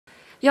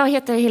Jag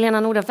heter Helena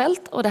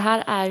Nordenfelt och det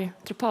här är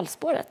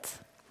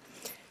Drupalspåret.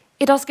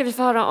 Idag ska vi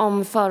få höra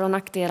om för- och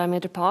nackdelar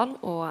med Drupal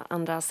och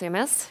andra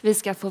CMS. Vi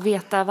ska få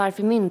veta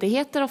varför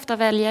myndigheter ofta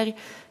väljer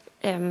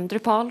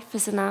Drupal för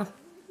sina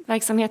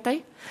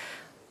verksamheter.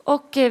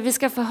 Och vi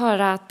ska få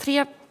höra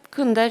 3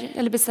 kunder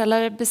eller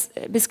beställare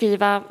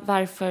beskriva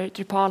varför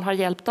Drupal har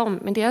hjälpt dem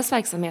med deras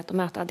verksamhet och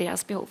möta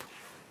deras behov.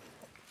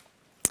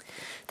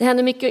 Det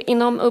händer mycket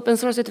inom open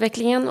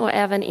source-utvecklingen och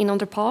även inom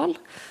Drupal.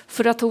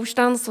 Förra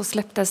torsdagen så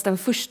släpptes den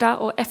första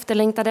och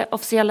efterlängtade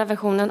officiella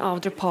versionen av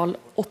Drupal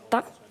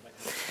 8.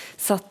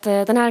 Så att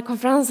den här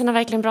konferensen har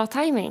verkligen bra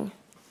timing.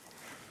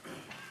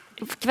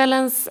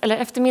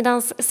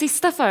 Eftermiddagens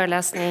sista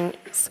föreläsning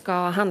ska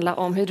handla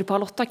om hur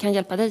Drupal 8 kan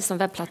hjälpa dig som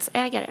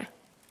webbplatsägare.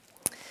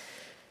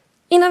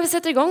 Innan vi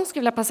sätter igång skulle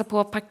jag vilja passa på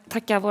att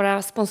tacka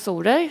våra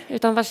sponsorer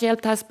utan vars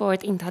hjälp det här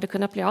spåret inte hade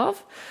kunnat bli av.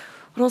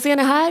 Och de ser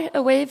ni här,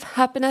 Awave,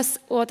 Happiness,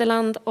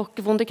 Åderland och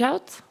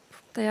Wunderkraut,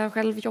 där jag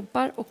själv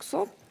jobbar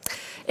också.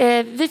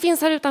 Vi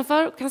finns här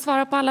utanför och kan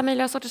svara på alla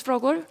möjliga sorters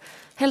frågor.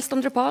 Helst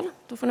om Drupal,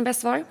 då får ni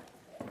bäst svar.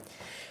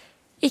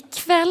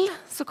 Ikväll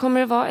så kommer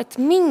det vara ett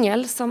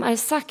mingel som är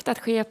sagt att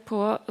ske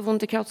på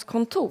Wunderkrauts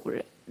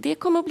kontor. Det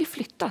kommer att bli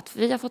flyttat, för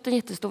vi har fått en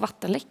jättestor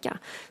vattenläcka.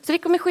 Så det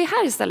kommer ske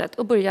här istället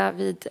och börja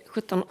vid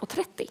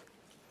 17:30.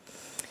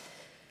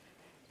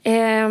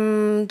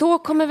 Då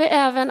kommer vi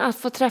även att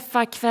få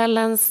träffa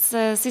kvällens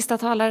sista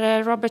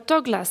talare Robert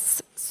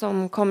Douglas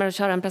som kommer att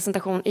köra en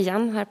presentation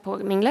igen här på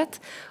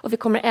minglet. Och vi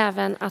kommer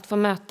även att få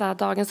möta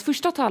dagens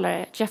första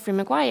talare, Jeffrey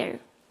Maguire.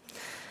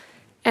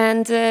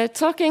 And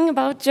talking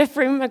about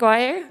Jeffrey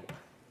Maguire,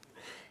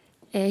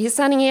 he's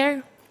standing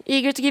here,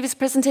 eager to give his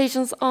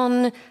presentations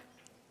on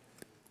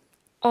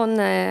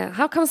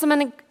how come so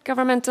many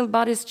governmental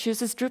bodies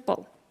chooses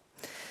Drupal.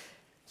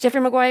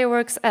 Jeffrey Maguire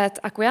works at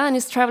Acquia and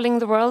is traveling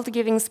the world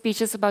giving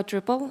speeches about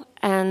Drupal.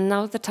 And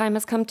now the time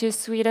has come to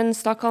Sweden,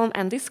 Stockholm,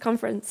 and this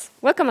conference.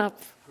 Welcome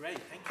up. Great,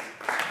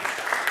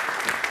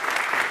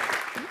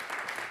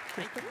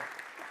 thank you.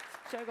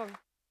 Kör igång.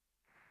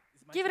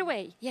 Give it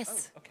away,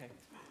 yes. Oh, okay.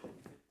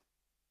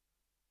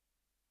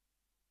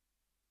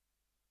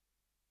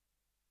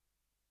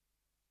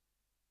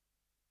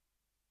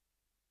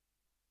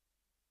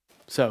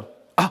 So,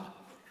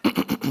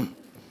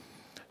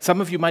 some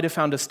of you might have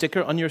found a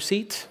sticker on your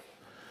seat.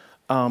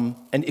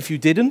 And if you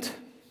didn't,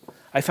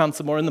 I found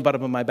some more in the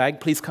bottom of my bag.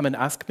 Please come and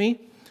ask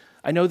me.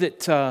 I know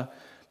that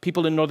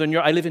people in Northern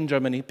Europe, I live in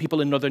Germany,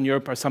 people in Northern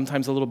Europe are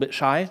sometimes a little bit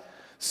shy.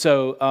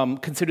 So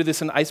consider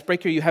this an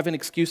icebreaker. You have an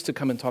excuse to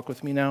come and talk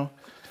with me now.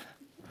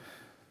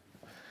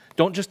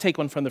 Don't just take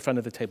one from the front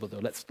of the table, though.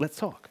 Let's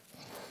talk.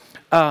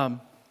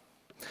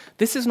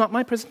 This is not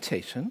my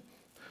presentation.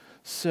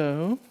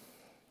 So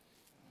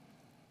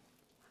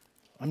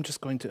I'm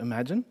just going to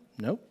imagine,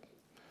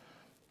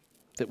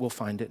 that we'll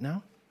find it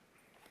now.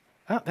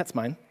 Ah, that's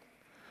mine.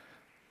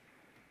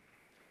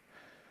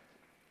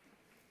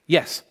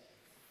 Yes,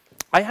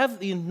 I have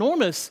the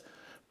enormous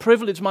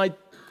privilege, my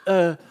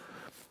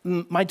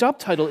job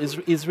title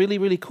is really,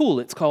 really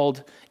cool. It's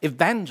called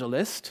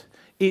evangelist.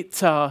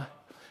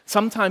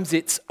 Sometimes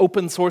it's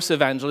open source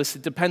evangelist.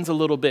 It depends a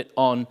little bit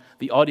on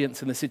the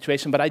audience and the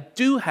situation, but I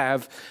do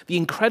have the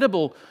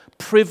incredible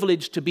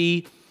privilege to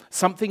be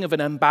something of an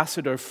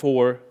ambassador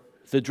for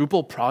the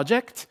Drupal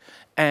project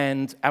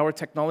and our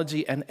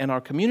technology and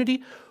our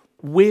community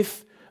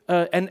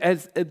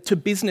to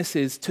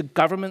businesses, to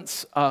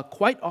governments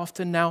quite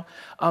often now,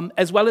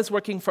 as well as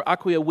working for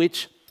Acquia,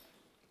 which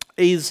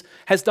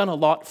has done a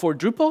lot for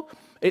Drupal.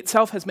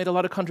 Itself has made a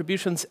lot of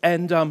contributions,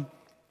 and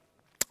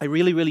I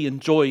really, really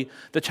enjoy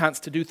the chance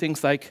to do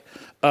things like,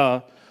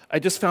 I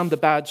just found the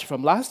badge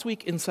from last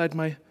week inside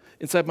my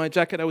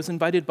jacket. I was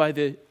invited by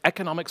the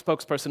economic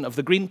spokesperson of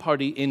the Green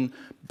Party in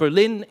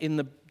Berlin, in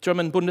the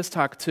German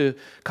Bundestag, to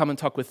come and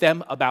talk with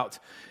them about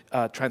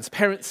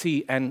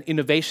transparency and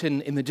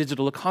innovation in the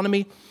digital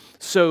economy.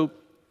 So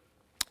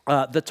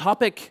the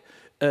topic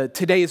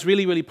today is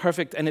really, really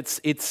perfect, and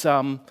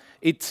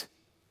it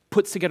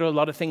puts together a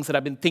lot of things that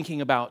I've been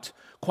thinking about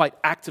quite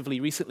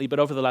actively recently, but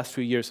over the last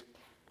few years.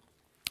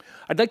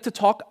 I'd like to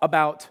talk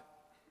about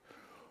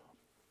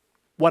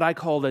what I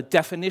call the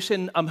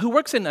definition. Who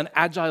works in an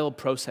agile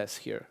process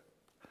here?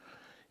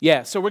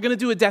 Yeah, so we're going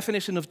to do a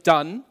definition of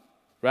done,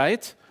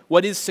 right?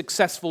 What is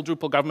successful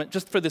Drupal government,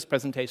 just for this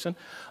presentation.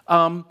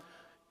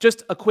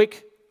 Just a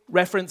quick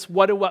reference,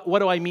 what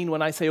do I mean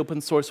when I say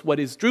open source? What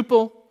is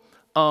Drupal?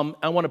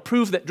 I want to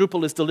prove that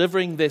Drupal is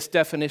delivering this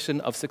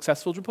definition of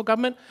successful Drupal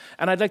government.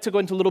 And I'd like to go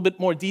into a little bit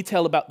more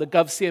detail about the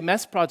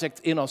GovCMS project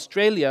in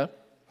Australia,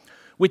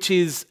 which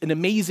is an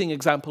amazing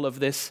example of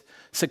this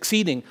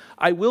succeeding.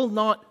 I will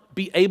not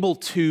be able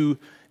to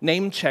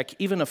name check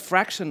even a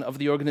fraction of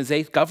the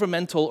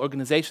governmental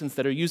organizations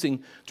that are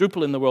using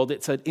Drupal in the world.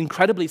 It's an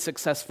incredibly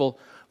successful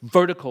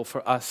vertical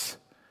for us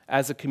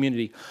as a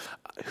community.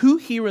 Who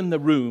here in the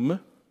room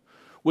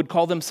would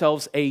call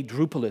themselves a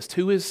Drupalist?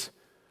 Who is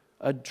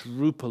a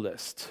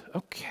Drupalist?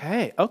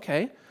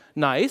 Okay,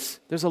 nice.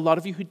 There's a lot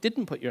of you who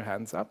didn't put your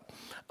hands up.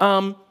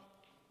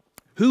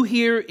 Who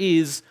here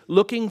is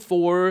looking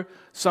for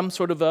some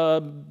sort of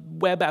a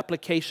web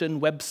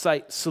application,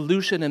 website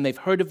solution, and they've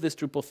heard of this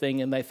Drupal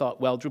thing, and they thought,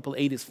 well, Drupal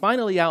 8 is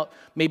finally out.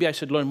 Maybe I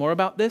should learn more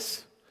about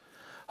this?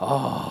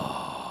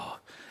 Oh,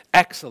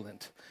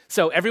 excellent.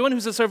 So everyone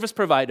who's a service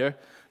provider,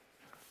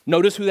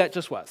 notice who that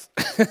just was.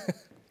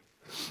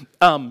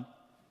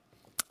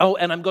 Oh,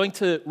 and I'm going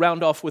to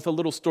round off with a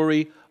little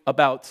story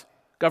about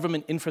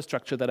government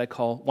infrastructure that I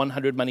call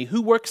 100 Money.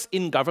 Who works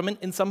in government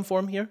in some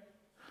form here?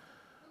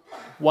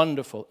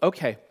 Wonderful.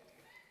 Okay.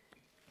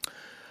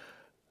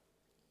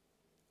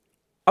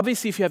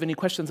 Obviously, if you have any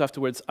questions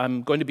afterwards,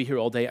 I'm going to be here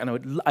all day,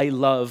 and I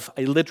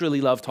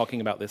literally love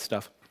talking about this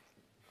stuff.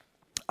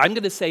 I'm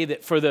going to say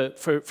that for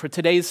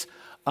today's,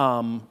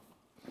 for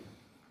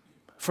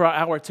our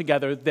hour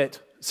together, that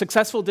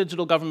successful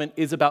digital government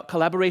is about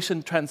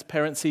collaboration,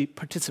 transparency,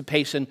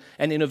 participation,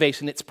 and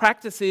innovation. It's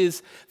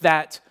practices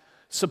that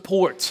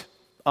support,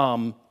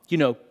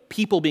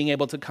 people being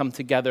able to come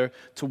together,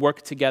 to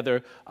work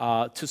together,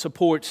 to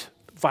support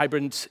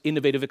vibrant,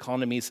 innovative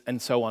economies,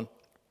 and so on.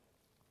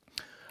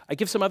 I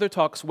give some other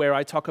talks where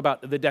I talk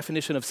about the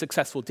definition of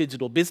successful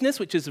digital business,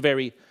 which is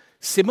very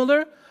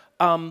similar.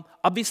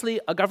 Obviously,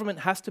 a government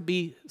has to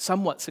be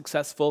somewhat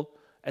successful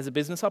as a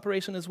business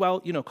operation as well.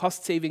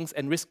 Cost savings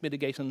and risk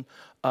mitigation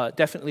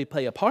definitely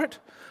play a part.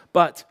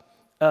 But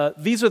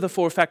these are the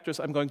 4 factors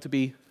I'm going to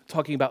be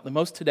talking about the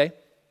most today.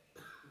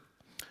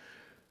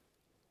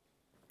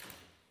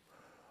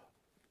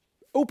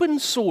 Open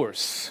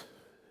source.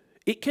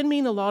 It can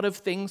mean a lot of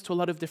things to a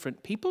lot of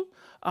different people.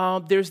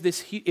 There's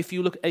this, if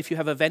you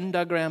have a Venn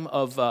diagram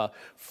of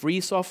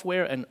free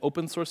software and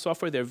open source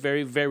software, they're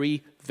very,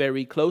 very,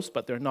 very close,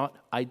 but they're not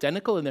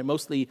identical, and they're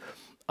mostly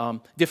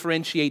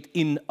differentiate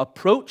in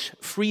approach.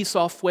 Free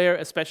software,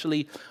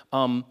 especially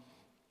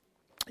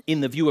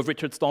in the view of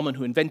Richard Stallman,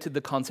 who invented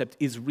the concept,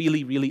 is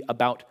really, really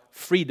about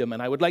freedom.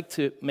 And I would like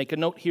to make a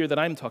note here that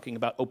I'm talking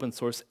about open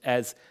source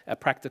as a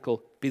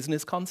practical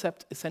business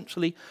concept,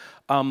 essentially.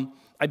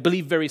 I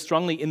believe very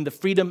strongly in the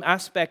freedom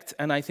aspect,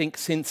 and I think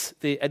since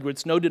the Edward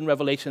Snowden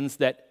revelations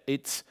that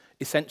it's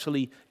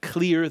essentially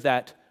clear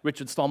that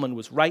Richard Stallman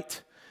was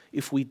right.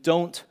 If we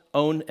don't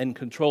own and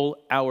control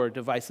our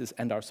devices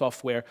and our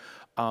software,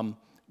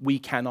 we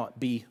cannot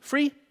be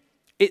free.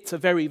 It's a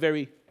very,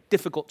 very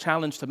difficult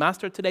challenge to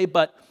master today,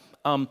 but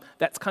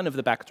that's kind of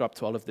the backdrop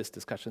to all of this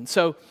discussion.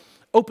 So,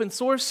 open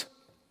source,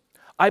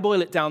 I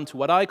boil it down to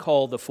what I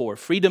call the 4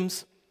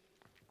 freedoms.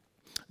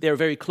 They're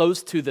very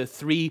close to the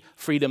 3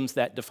 freedoms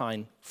that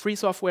define free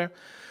software.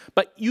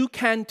 But you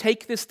can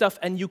take this stuff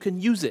and you can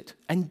use it,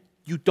 and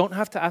you don't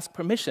have to ask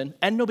permission,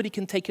 and nobody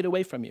can take it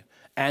away from you.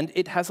 And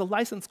it has a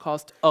license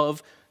cost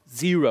of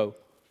 0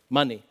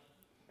 money.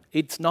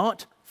 It's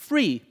not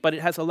free, but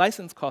it has a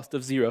license cost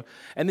of 0.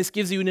 And this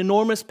gives you an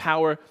enormous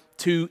power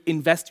to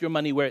invest your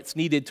money where it's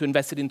needed, to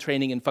invest it in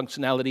training and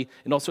functionality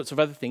and all sorts of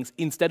other things,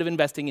 instead of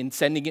investing in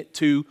sending it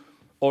to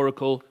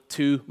Oracle,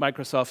 to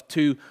Microsoft,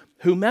 to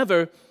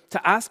whomever,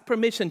 to ask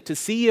permission to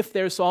see if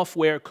their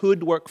software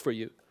could work for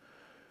you.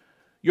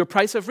 Your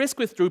price of risk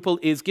with Drupal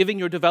is giving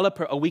your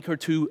developer a week or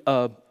 2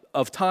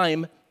 of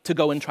time to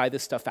go and try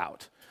this stuff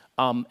out.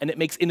 And it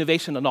makes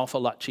innovation an awful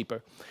lot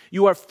cheaper.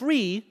 You are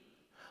free,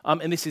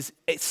 and this is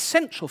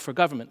essential for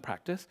government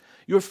practice,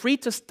 you're free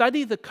to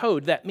study the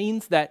code. That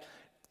means that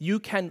you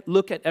can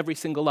look at every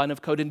single line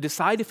of code and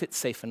decide if it's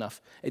safe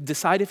enough,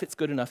 decide if it's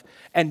good enough,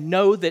 and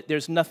know that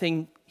there's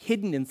nothing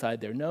hidden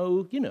inside there,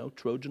 no,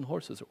 Trojan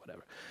horses or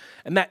whatever.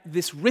 And that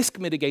this risk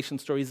mitigation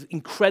story is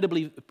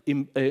incredibly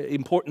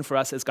important for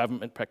us as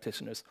government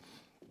practitioners.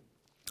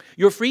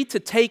 You're free to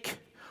take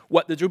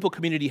what the Drupal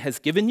community has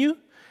given you,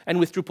 and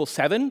with Drupal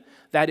 7,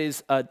 that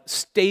is a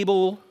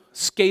stable,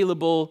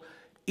 scalable,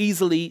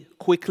 easily,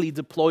 quickly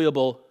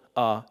deployable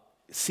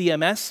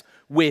CMS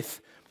with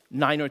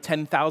 9,000 or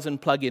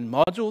 10,000 plugin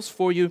modules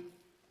for you.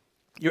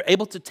 You're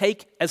able to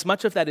take as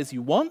much of that as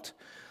you want,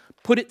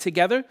 put it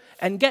together,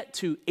 and get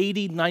to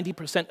 80,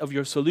 90% of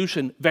your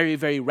solution very,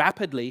 very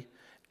rapidly.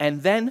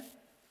 And then,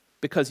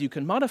 because you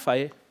can modify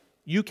it,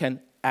 you can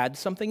add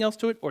something else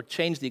to it or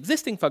change the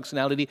existing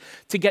functionality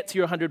to get to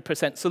your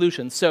 100%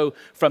 solution. So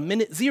from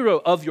minute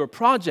 0 of your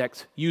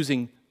project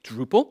using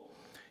Drupal,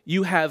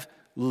 you have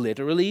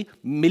literally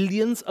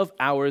millions of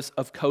hours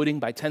of coding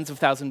by tens of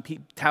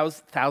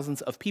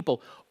thousands of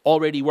people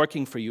already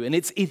working for you. And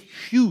it's a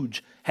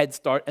huge head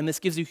start, and this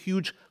gives you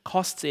huge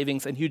cost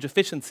savings and huge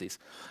efficiencies.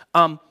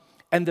 And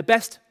the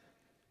best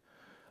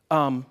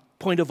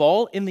point of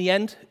all, in the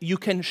end, you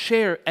can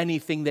share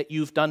anything that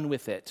you've done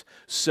with it.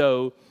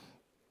 So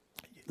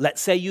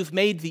let's say you've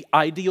made the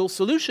ideal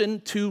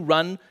solution to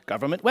run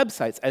government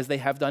websites, as they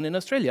have done in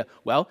Australia.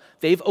 Well,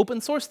 they've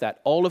open sourced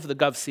that. All of the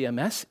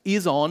GovCMS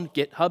is on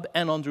GitHub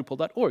and on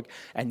Drupal.org.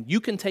 And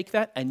you can take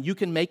that and you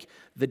can make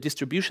the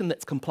distribution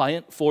that's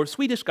compliant for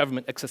Swedish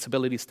government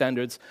accessibility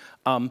standards,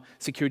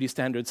 security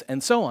standards,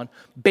 and so on,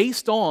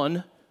 based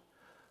on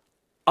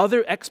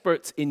other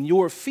experts in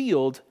your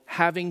field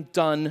having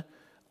done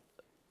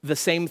the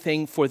same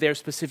thing for their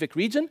specific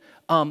region.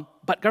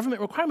 But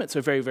government requirements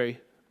are very,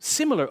 very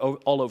similar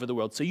all over the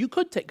world. So you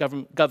could take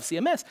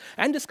GovCMS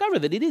and discover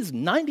that it is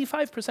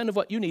 95% of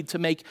what you need to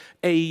make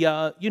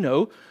a,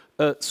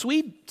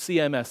 Swede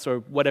CMS, or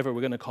whatever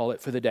we're going to call it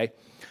for the day.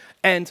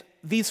 And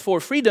these 4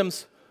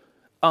 freedoms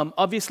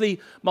obviously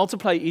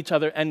multiply each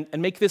other and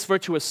make this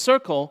virtuous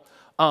circle.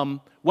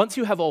 Once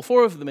you have all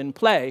 4 of them in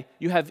play,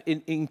 you have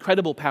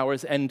incredible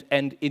powers, and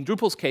in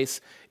Drupal's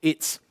case,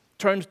 it's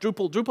turned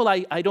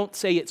Drupal, I don't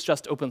say it's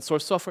just open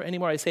source software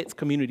anymore, I say it's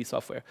community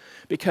software.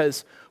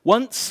 Because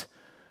once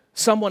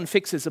someone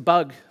fixes a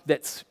bug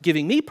that's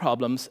giving me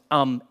problems,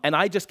 and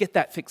I just get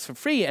that fix for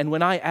free, and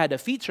when I add a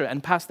feature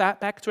and pass that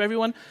back to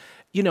everyone,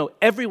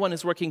 everyone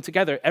is working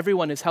together,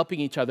 everyone is helping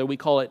each other. We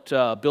call it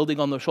building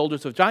on the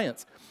shoulders of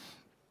giants.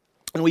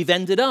 And we've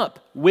ended up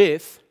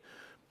with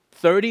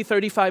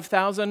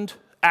 35,000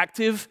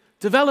 active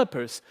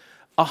developers,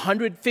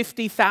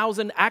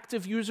 150,000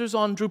 active users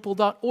on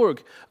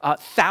Drupal.org,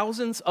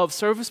 thousands of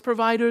service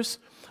providers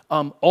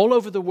all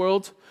over the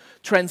world,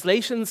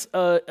 translations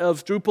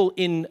of Drupal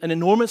in an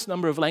enormous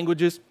number of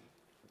languages,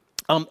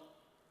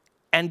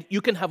 and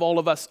you can have all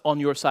of us on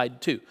your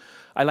side too.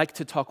 I like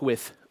to talk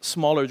with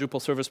smaller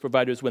Drupal service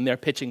providers when they're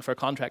pitching for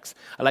contracts.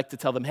 I like to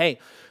tell them, hey,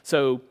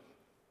 so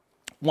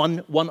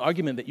one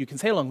argument that you can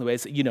say along the way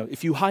is that,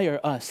 if you hire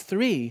us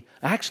 3,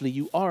 actually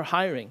you are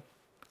hiring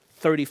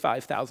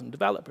 35,000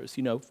 developers.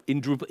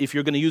 In Drupal, if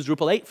you're going to use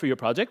Drupal 8 for your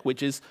project,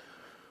 which is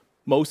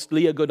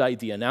mostly a good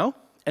idea now,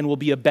 and will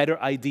be a better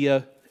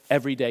idea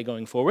every day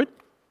going forward,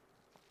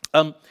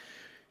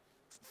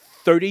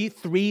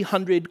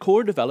 3,300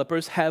 core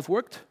developers have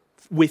worked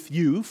with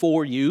you,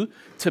 for you,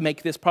 to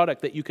make this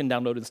product that you can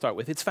download and start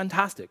with. It's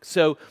fantastic.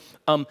 So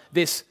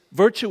this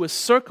virtuous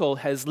circle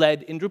has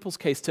led, in Drupal's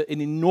case, to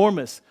an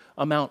enormous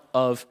amount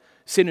of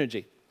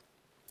synergy.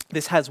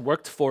 This has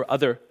worked for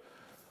other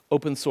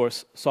open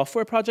source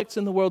software projects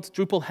in the world.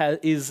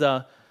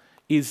 Drupal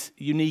is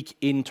unique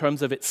in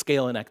terms of its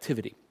scale and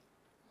activity.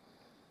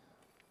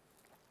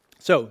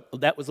 So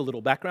that was a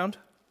little background.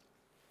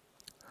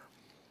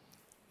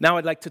 Now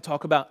I'd like to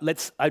talk about,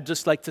 I'd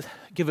just like to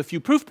give a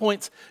few proof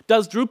points.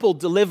 Does Drupal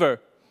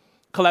deliver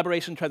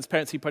collaboration,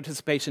 transparency,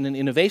 participation, and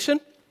innovation?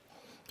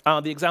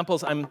 The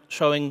examples I'm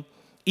showing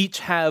each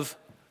have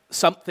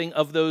something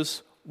of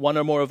those, one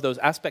or more of those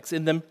aspects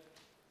in them.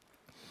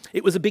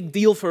 It was a big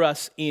deal for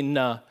us in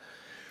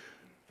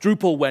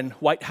Drupal when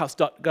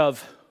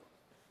whitehouse.gov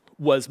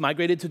was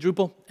migrated to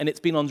Drupal, and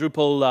it's been on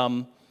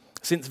Drupal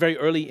since very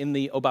early in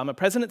the Obama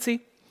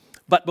presidency.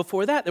 But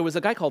before that, there was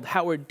a guy called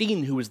Howard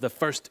Dean who was the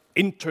first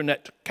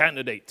internet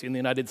candidate in the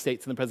United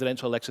States in the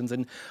presidential elections.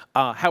 And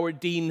Howard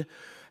Dean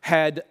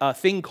had a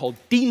thing called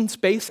Dean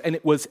Space, and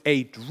it was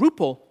a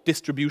Drupal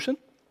distribution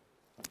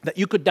that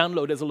you could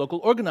download as a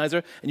local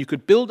organizer, and you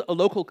could build a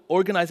local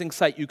organizing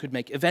site, you could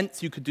make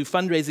events, you could do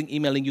fundraising,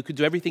 emailing, you could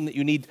do everything that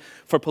you need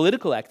for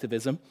political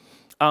activism.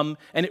 And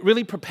it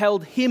really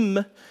propelled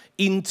him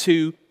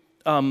into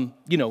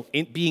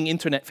being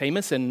internet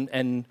famous,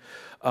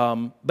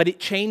 but it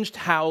changed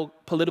how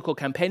political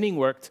campaigning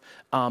worked,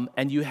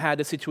 and you had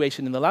a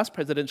situation in the last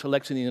presidential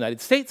election in the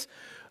United States.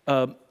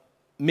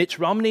 Mitch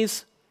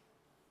Romney's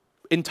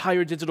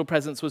entire digital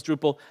presence was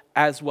Drupal,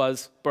 as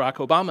was Barack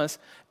Obama's,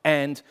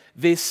 and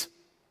this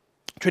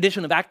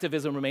tradition of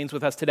activism remains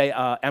with us today.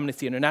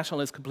 Amnesty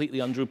International is completely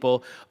on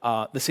Drupal.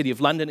 The City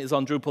of London is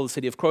on Drupal. The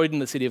City of Croydon,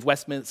 the City of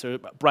Westminster,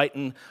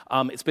 Brighton.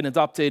 It's been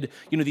adopted.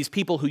 These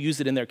people who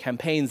use it in their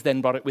campaigns then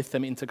brought it with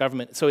them into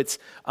government. So it's,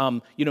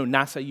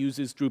 NASA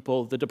uses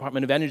Drupal. The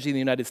Department of Energy in the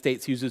United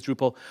States uses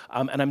Drupal.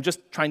 And I'm just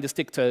trying to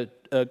stick to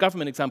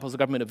government examples. The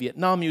government of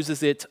Vietnam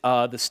uses it.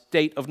 The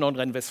state of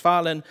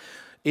Nordrhein-Westfalen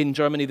in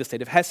Germany, the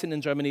state of Hessen in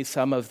Germany,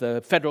 some of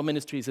the federal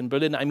ministries in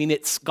Berlin. I mean,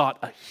 it's got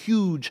a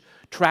huge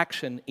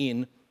traction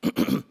in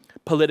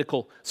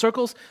political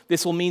circles.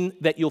 This will mean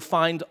that you'll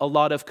find a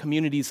lot of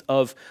communities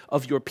of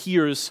your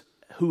peers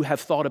who have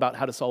thought about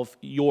how to solve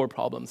your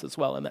problems as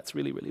well, and that's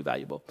really, really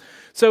valuable.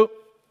 So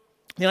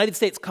the United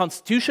States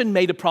Constitution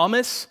made a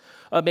promise,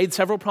 made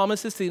several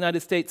promises to the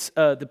United States,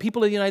 the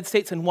people of the United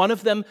States, and one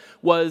of them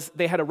was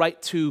they had a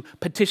right to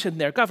petition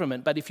their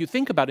government. But if you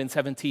think about it, in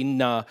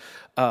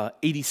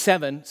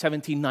 1787,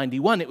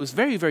 1791, it was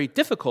very, very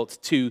difficult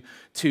to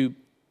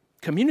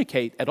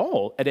communicate at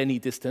all at any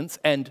distance,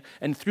 and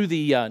through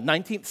the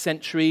 19th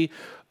century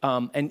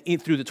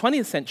and through the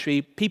 20th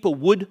century, people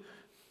would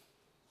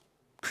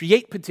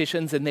create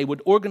petitions, and they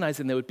would organize,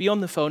 and they would be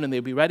on the phone, and they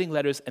would be writing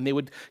letters, and they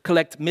would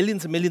collect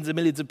millions and millions and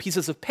millions of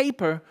pieces of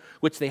paper,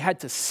 which they had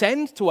to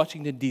send to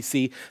Washington,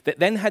 D.C., that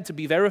then had to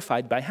be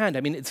verified by hand.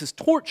 I mean, it's just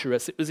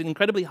torturous. It was an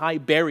incredibly high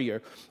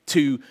barrier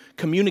to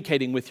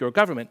communicating with your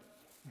government.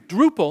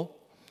 Drupal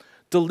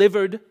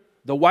delivered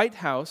the White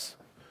House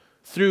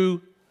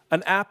through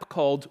an app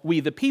called We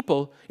the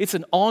People. It's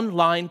an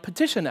online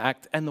petition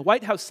act, and the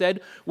White House said,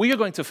 we are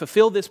going to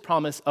fulfill this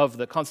promise of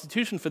the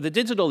Constitution for the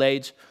digital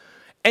age.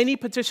 Any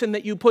petition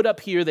that you put up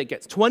here that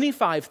gets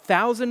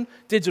 25,000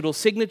 digital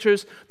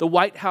signatures, the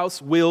White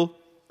House will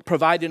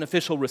provide an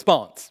official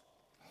response.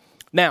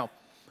 Now,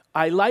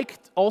 I like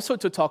also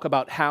to talk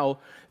about how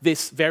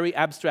this very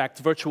abstract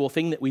virtual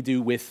thing that we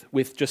do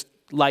with just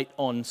light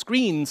on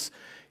screens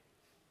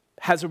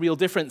has a real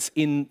difference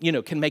in,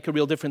 can make a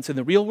real difference in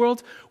the real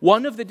world.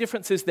 One of the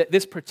differences that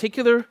this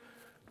particular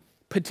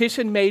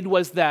petition made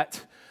was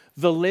that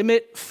the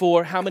limit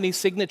for how many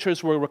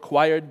signatures were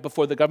required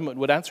before the government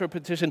would answer a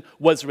petition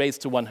was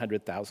raised to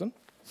 100,000.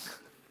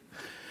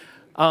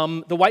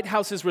 The White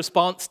House's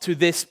response to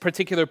this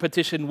particular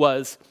petition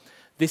was,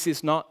 this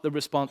is not the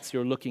response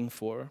you're looking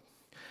for.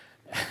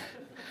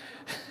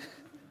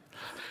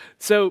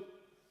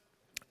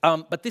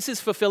 But this is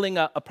fulfilling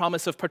a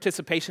promise of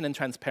participation and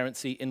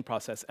transparency in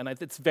process, and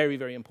it's very,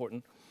 very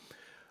important.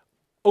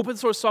 Open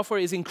source software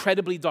is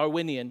incredibly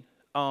Darwinian.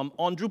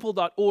 On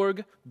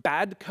Drupal.org,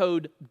 bad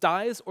code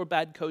dies or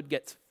bad code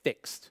gets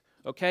fixed,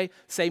 okay?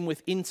 Same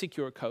with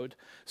insecure code.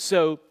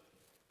 So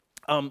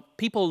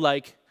people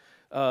like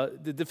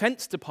the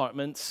defense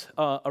departments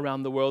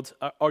around the world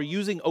are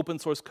using open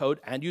source code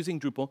and using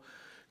Drupal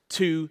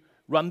to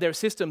run their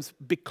systems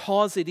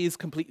because it is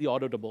completely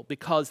auditable,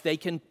 because they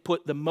can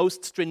put the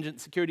most stringent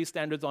security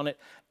standards on it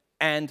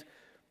and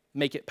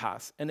make it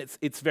pass. And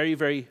it's very,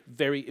 very,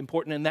 very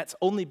important, and that's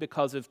only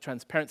because of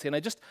transparency. And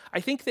I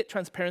think that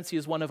transparency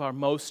is one of our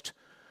most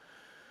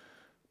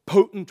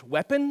potent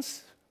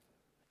weapons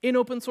in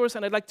open source,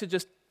 and I'd like to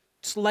just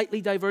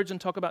slightly diverge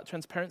and talk about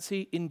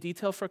transparency in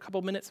detail for a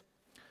couple minutes.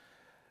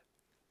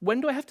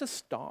 When do I have to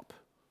stop?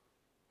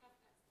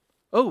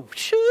 Oh,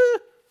 sure.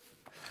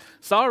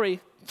 Sorry.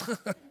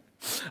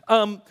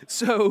 Are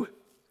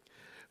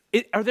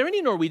there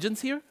any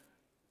Norwegians here?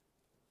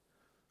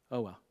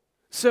 Oh, well.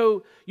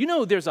 So,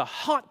 there's a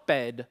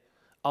hotbed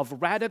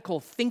of radical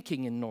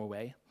thinking in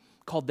Norway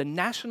called the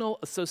National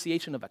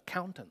Association of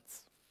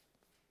Accountants.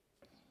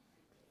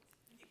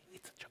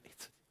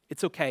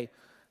 It's okay.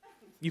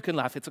 You can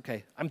laugh, it's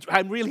okay.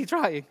 I'm really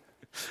trying.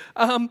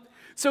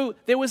 So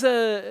there was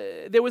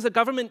a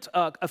government,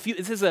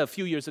 this is a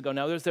few years ago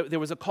now, there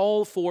was a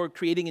call for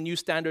creating a new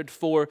standard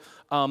for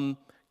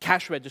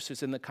cash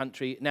registers in the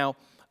country. Now,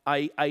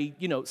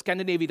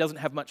 Scandinavia doesn't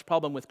have much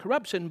problem with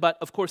corruption, but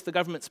of course the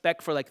government spec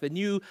for the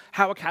new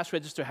how a cash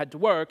register had to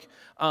work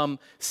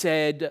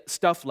said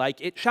stuff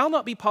like, it shall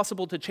not be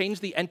possible to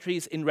change the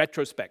entries in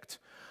retrospect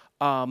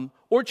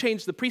or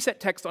change the preset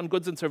text on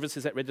goods and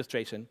services at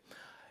registration.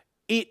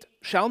 It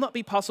shall not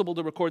be possible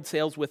to record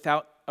sales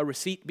without a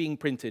receipt being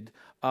printed.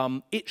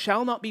 It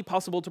shall not be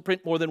possible to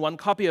print more than one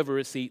copy of a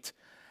receipt.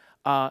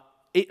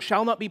 It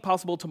shall not be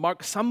possible to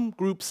mark some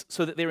groups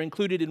so that they're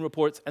included in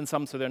reports and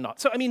some so they're not.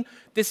 So,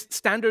 this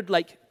standard,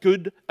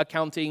 good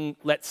accounting,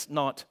 let's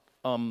not,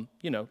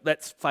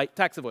 let's fight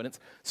tax avoidance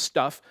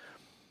stuff.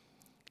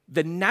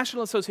 The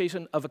National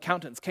Association of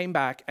Accountants came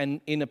back and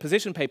in a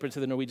position paper to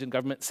the Norwegian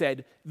government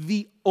said,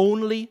 the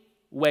only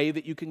way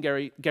that you can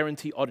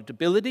guarantee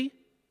auditability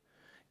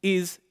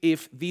is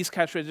if these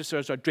cash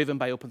registers are driven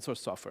by open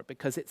source software,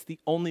 because it's the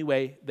only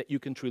way that you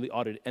can truly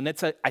audit it. And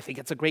I think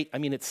it's a great,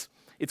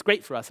 it's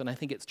great for us, and I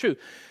think it's true.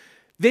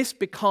 This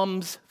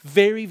becomes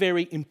very,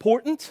 very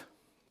important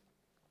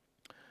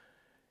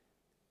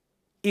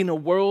in a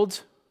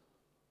world,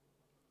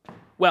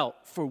 well,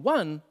 for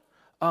one,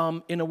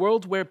 in a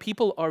world where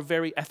people are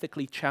very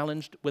ethically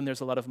challenged when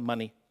there's a lot of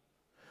money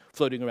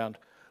floating around.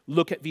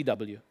 Look at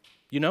VW,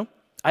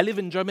 I live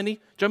in Germany.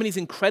 Germany's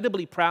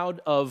incredibly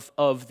proud of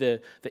the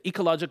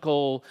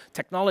ecological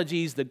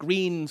technologies, the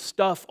green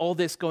stuff, all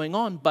this going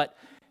on. But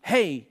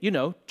hey,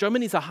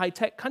 Germany's a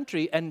high-tech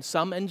country, and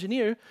some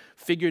engineer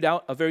figured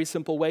out a very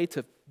simple way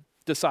to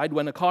decide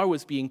when a car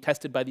was being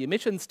tested by the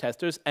emissions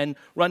testers and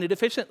run it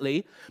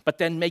efficiently, but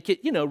then make it,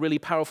 really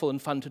powerful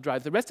and fun to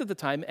drive the rest of the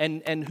time.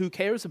 And who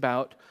cares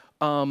about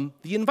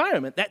the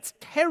environment? That's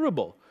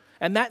terrible.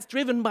 And that's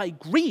driven by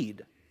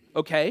greed.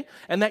 Okay?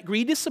 And that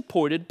greed is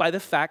supported by the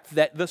fact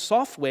that the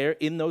software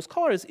in those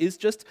cars is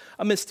just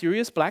a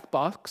mysterious black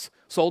box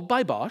sold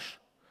by Bosch,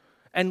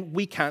 and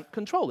we can't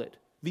control it.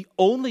 The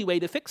only way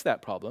to fix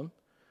that problem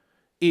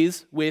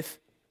is with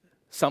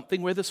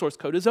something where the source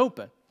code is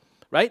open,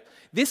 right?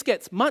 This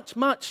gets much,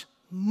 much,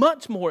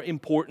 much more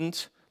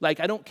important. I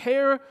don't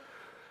care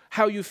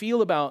how you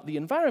feel about the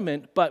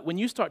environment, but when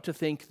you start to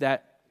think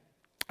that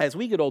as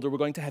we get older, we're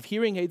going to have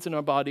hearing aids in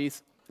our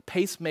bodies,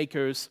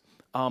 pacemakers,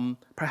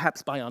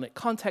 perhaps bionic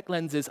contact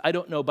lenses, I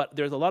don't know, but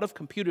there's a lot of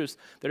computers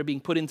that are being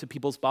put into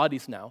people's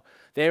bodies now.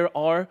 There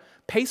are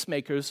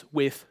pacemakers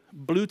with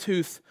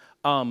Bluetooth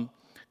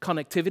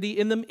connectivity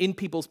in them in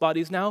people's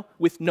bodies now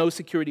with no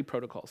security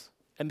protocols.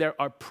 And there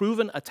are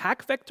proven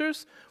attack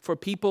vectors for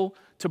people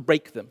to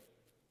break them.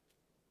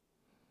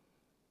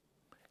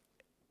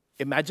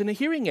 Imagine a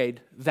hearing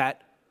aid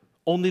that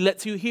only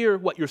lets you hear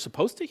what you're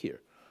supposed to hear,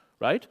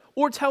 right?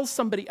 Or tells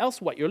somebody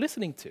else what you're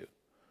listening to.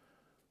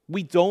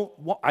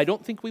 I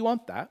don't think we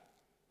want that.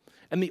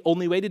 And the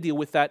only way to deal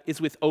with that is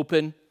with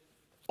open,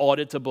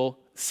 auditable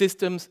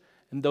systems,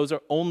 and those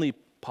are only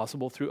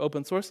possible through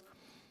open source.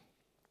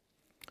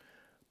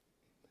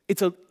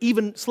 It's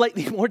even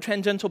slightly more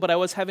tangential, but I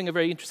was having a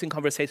very interesting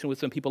conversation with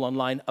some people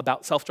online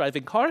about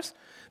self-driving cars.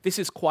 This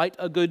is quite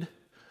a good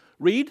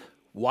read.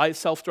 why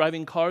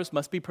self-driving cars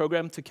must be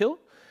programmed to kill.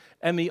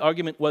 And the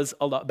argument was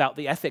a lot about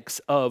the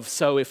ethics of,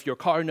 so if your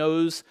car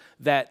knows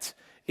that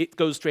it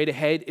goes straight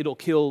ahead, it'll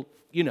kill,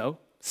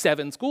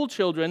 7 school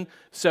children.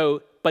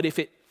 So, but if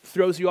it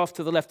throws you off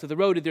to the left of the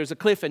road, if there's a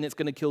cliff and it's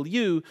going to kill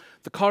you,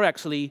 the car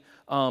actually,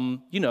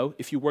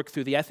 if you work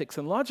through the ethics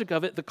and logic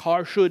of it, the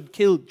car should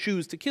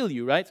choose to kill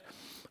you, right?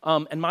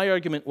 And my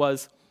argument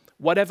was,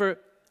 whatever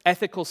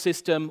ethical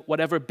system,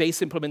 whatever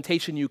base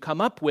implementation you come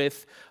up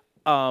with,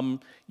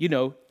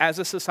 as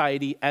a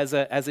society, as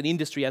an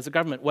industry, as a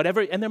government,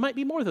 whatever, and there might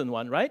be more than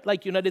one, right?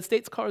 Like United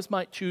States cars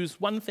might choose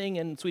one thing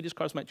and Swedish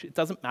cars might choose, it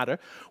doesn't matter.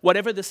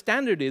 Whatever the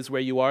standard is where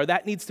you are,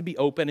 that needs to be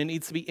open and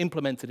needs to be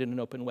implemented in an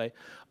open way.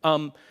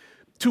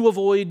 To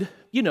avoid,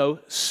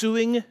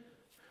 suing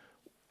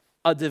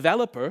a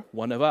developer,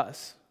 one of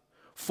us,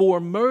 for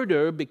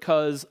murder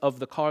because of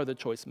the car the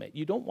choice made.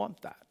 You don't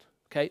want that,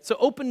 okay? So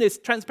openness,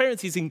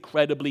 transparency is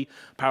incredibly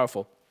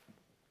powerful.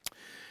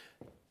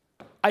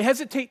 I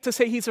hesitate to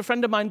say he's a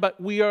friend of mine, but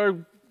we are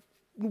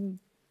we're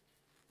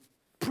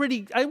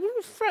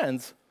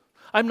friends.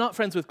 I'm not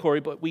friends with Corey,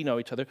 but we know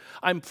each other.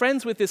 I'm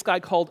friends with this guy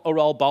called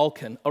Oral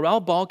Balkan. Oral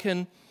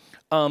Balkan,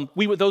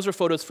 those are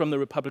photos from the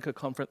Republica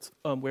conference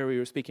where we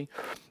were speaking.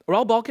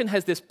 Oral Balkan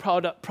has this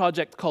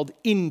project called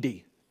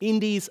Indy.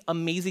 Indy's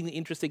amazingly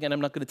interesting, and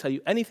I'm not going to tell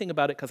you anything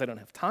about it because I don't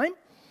have time.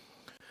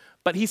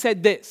 But he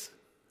said this.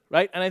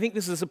 Right? And I think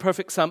this is a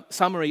perfect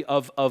summary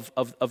of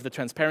the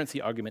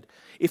transparency argument.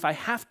 If I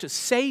have to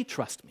say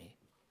trust me,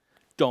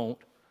 don't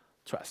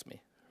trust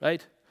me,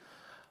 right?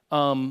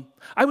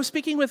 I was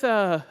speaking with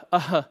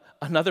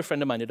another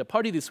friend of mine at a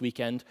party this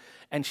weekend,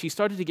 and she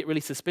started to get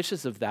really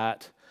suspicious of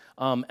that.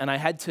 And I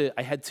had to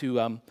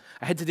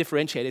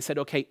differentiate. I said,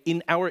 okay,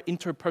 in our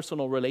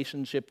interpersonal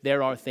relationship,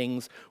 there are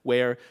things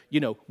where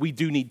we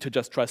do need to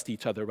just trust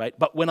each other, right?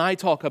 But when I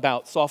talk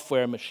about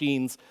software,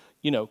 machines,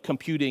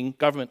 computing,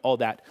 government, all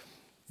that,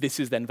 this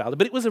is then valid.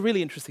 But it was a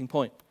really interesting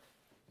point.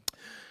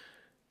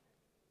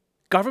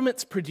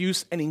 Governments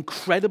produce an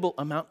incredible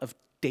amount of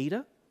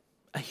data,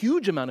 a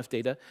huge amount of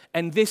data,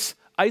 and this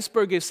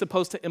iceberg is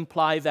supposed to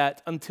imply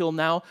that until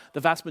now, the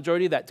vast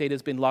majority of that data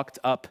has been locked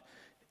up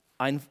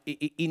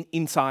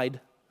inside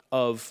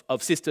of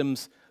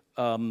systems,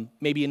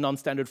 maybe in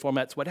non-standard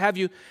formats, what have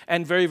you,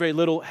 and very, very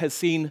little has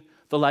seen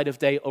the light of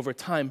day over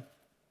time.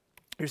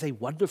 There's a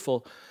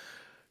wonderful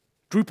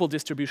Drupal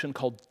distribution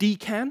called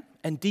DCAN,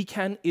 and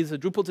DCAN is a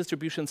Drupal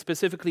distribution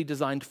specifically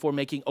designed for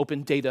making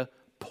open data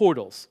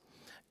portals.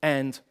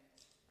 And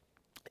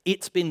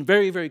it's been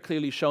very, very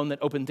clearly shown that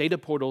open data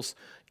portals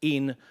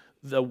in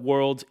the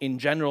world in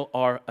general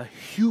are a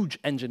huge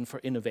engine for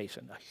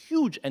innovation, a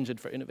huge engine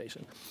for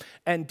innovation.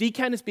 And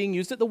DCAN is being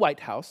used at the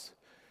White House.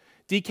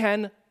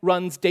 DCAN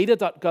runs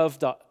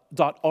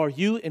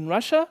data.gov.ru in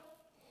Russia,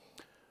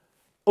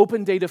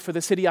 open data for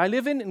the city I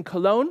live in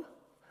Cologne,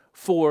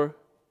 for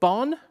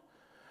Bonn,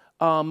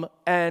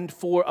 and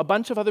for a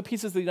bunch of other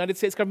pieces of the United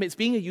States government. It's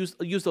being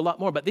used a lot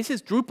more, but this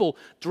is Drupal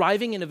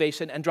driving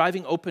innovation and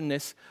driving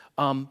openness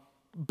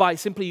by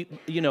simply,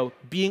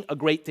 being a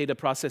great data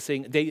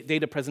processing,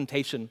 data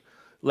presentation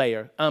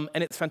layer, and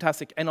it's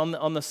fantastic. And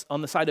on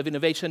the side of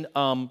innovation,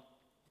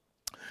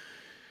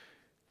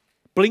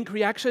 Blink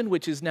Reaction,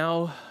 which is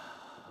now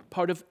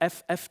part of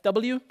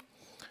FFW,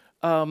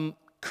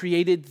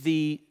 created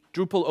the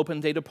Drupal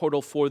Open Data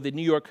Portal for the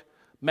New York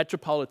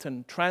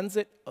Metropolitan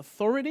Transit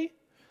Authority.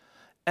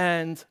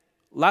 And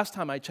last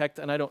time I checked,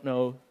 and I don't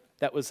know,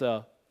 that was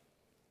a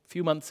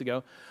few months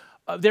ago,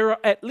 there are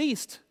at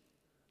least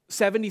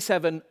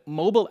 77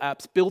 mobile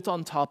apps built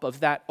on top of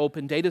that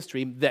open data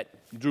stream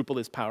that Drupal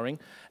is powering.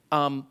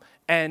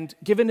 And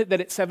given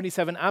that it's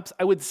 77 apps,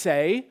 I would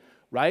say,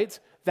 right,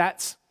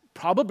 that's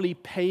probably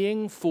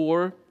paying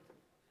for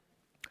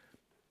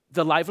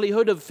the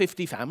livelihood of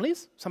 50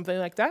 families, something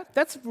like that.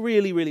 That's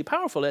really, really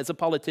powerful as a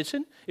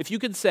politician. If you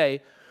could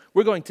say,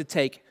 we're going to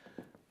take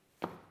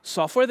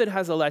software that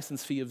has a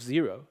license fee of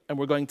 0, and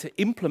we're going to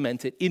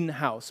implement it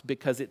in-house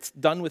because it's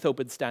done with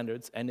open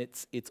standards and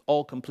it's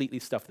all completely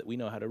stuff that we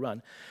know how to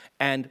run.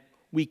 And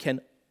we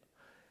can't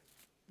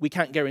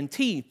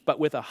guarantee, but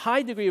with a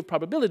high degree of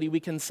probability, we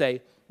can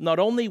say, not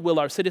only will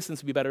our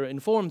citizens be better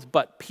informed,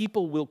 but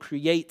people will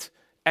create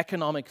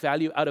economic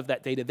value out of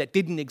that data that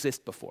didn't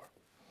exist before.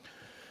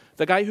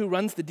 The guy who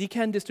runs the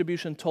DCAN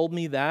distribution told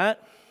me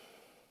that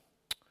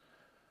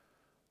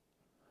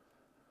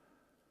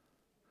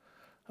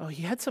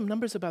he had some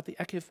numbers about the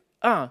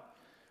EKIV.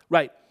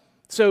 Right.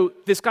 So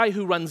this guy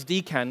who runs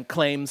DCAN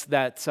claims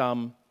that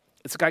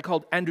it's a guy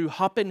called Andrew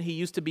Hoppin. He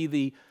used to be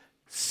the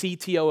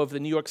CTO of the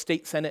New York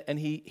State Senate, and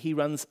he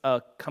runs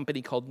a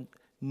company called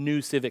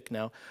New Civic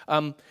now.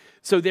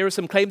 So there are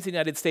some claims in the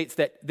United States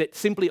that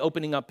simply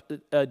opening up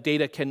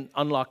data can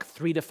unlock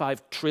 $3 to $5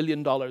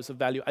 trillion of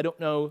value. I don't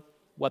know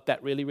what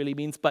that really, really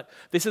means, but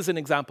this is an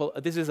example.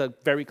 This is a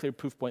very clear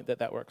proof point that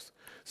that works.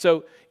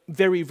 So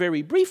very,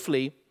 very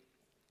briefly,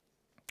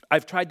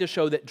 I've tried to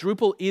show that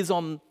Drupal is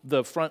on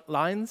the front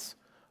lines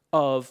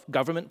of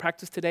government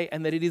practice today,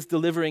 and that it is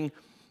delivering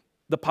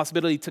the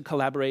possibility to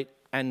collaborate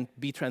and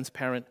be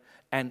transparent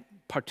and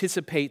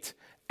participate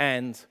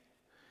and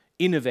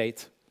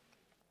innovate.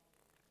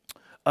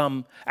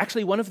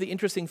 Actually, one of the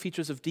interesting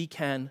features of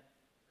DCAN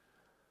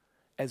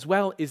as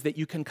well is that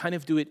you can kind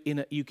of do it in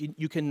a,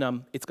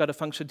 it's got a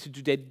function to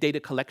do data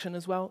collection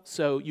as well.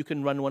 So you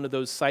can run one of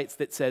those sites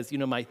that says, you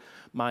know, my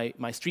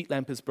street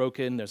lamp is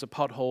broken, there's a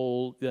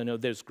pothole, you know,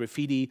 there's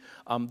graffiti,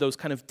 those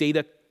kind of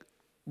data,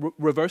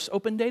 reverse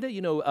open data,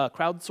 you know,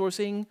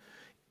 crowdsourcing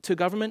to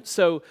government.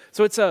 So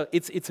it's a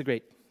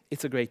great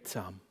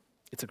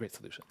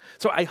solution.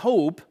 So I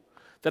hope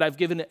that I've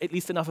given at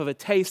least enough of a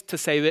taste to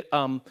say that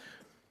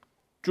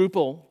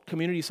Drupal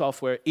community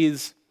software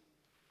is,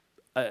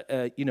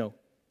 you know,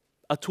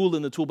 a tool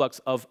in the toolbox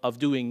of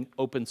doing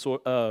open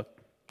source,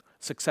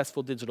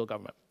 successful digital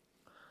government.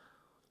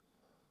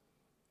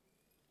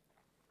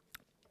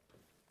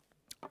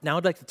 Now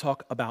I'd like to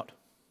talk about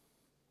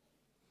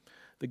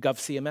the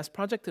GovCMS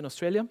project in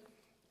Australia.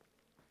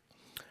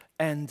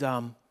 And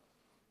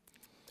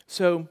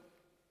so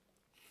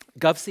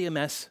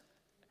GovCMS,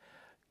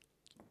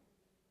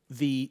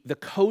 the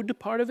code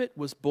part of it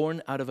was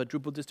born out of a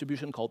Drupal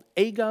distribution called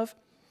agov,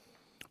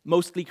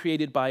 mostly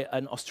created by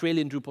an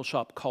Australian Drupal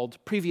shop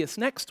called Previous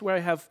Next, where I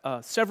have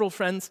several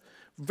friends,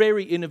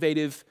 very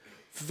innovative,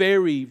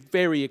 very,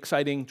 very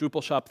exciting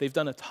Drupal shop. They've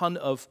done a ton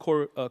of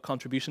core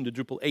contribution to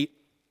Drupal 8.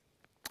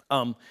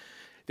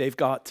 They've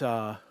got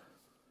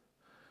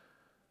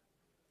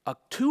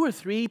 2 or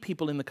 3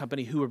 people in the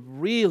company who are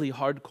really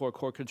hardcore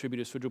core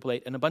contributors for Drupal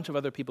 8, and a bunch of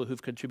other people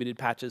who've contributed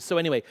patches. So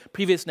anyway,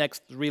 Previous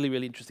Next, really,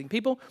 really interesting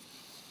people.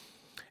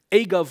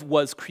 agov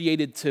was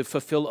created to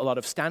fulfill a lot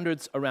of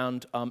standards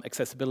around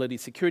accessibility,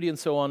 security, and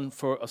so on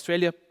for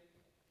Australia.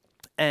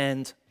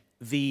 And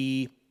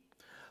the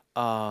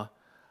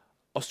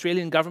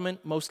Australian government,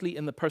 mostly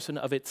in the person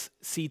of its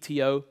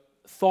CTO,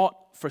 thought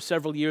for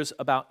several years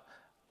about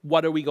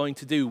what are we going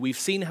to do. We've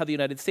seen how the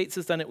United States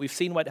has done it. We've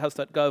seen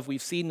whitehouse.gov.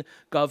 We've seen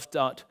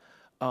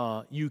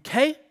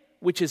gov.uk,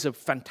 which is a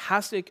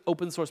fantastic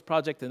open source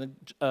project, and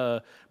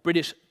the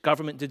British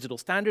government digital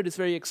standard is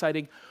very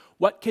exciting.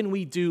 What can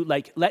we do?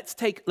 Like, let's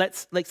take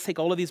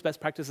all of these best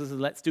practices and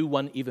let's do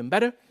one even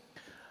better.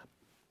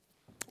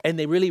 And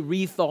they really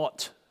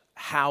rethought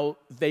how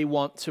they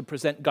want to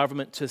present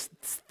government to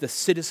the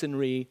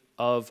citizenry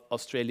of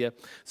Australia.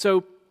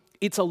 So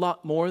it's a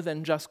lot more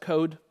than just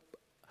code.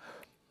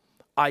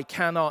 I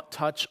cannot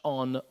touch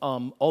on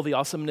all the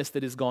awesomeness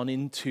that has gone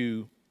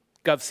into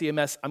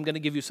GovCMS. I'm going to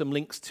give you some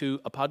links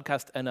to a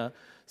podcast and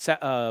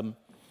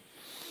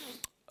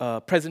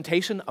a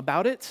presentation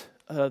about it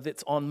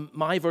that's on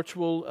my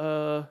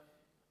virtual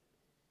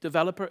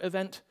developer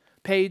event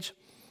page.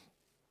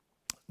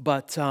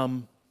 But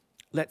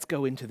let's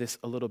go into this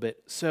a little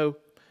bit. So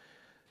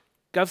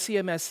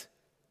GovCMS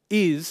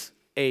is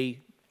a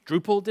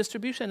Drupal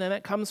distribution, and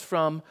it comes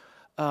from,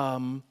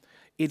 I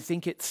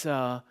think it's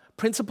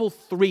Principle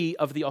 3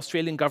 of the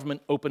Australian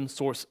government open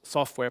source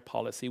software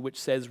policy,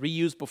 which says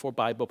reuse before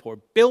buy, before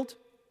build,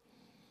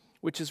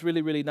 which is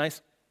really, really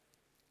nice.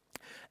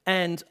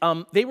 And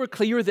they were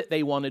clear that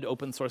they wanted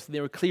open source, and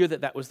they were clear that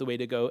that was the way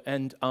to go.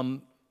 And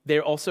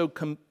they're also,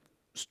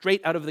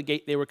 straight out of the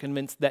gate, they were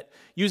convinced that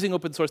using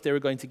open source, they were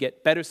going to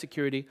get better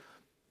security,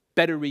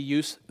 better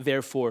reuse,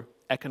 therefore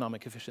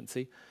economic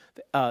efficiency.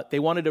 They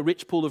wanted a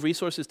rich pool of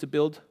resources to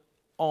build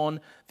on.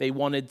 They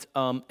wanted,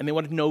 and they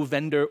wanted no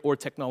vendor or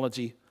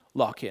technology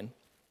lock-in.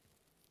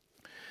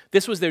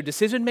 This was their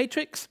decision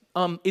matrix.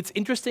 It's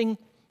interesting,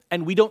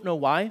 and we don't know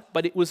why,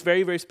 but it was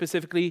very, very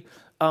specifically,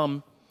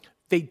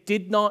 they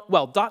did not,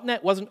 well,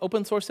 .NET wasn't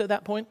open source at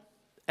that point,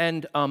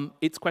 and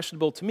it's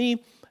questionable to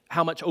me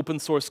how much open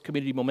source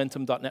community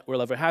momentum .NET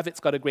will ever have. It's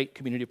got a great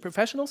community of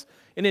professionals,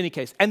 in any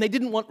case. And they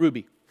didn't want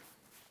Ruby.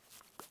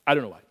 I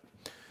don't know why.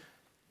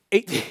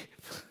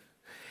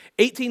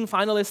 18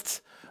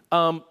 finalists.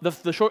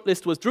 The short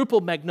list was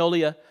Drupal,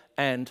 Magnolia,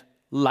 and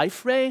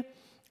LifeRay.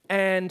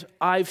 And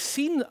I've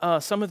seen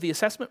some of the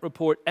assessment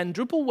report, and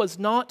Drupal was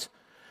not,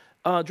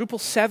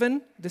 Drupal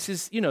 7, this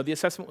is, you know, the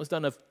assessment was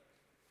done of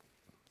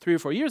 3 or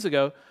 4 years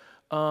ago.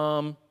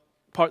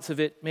 Parts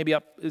of it maybe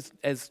up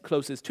as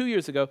close as 2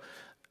 years ago.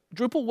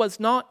 Drupal was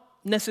not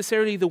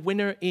necessarily the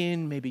winner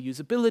in maybe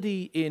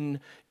usability, in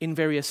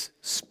various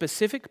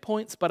specific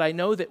points, but I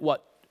know that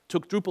what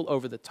took Drupal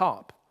over the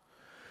top,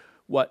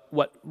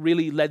 what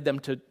really led them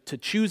to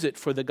choose it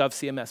for the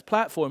GovCMS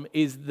platform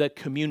is the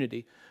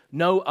community.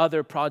 No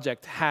other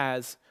project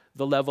has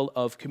the level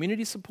of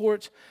community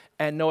support,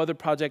 and no other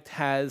project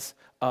has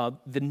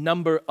the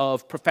number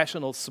of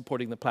professionals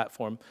supporting the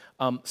platform.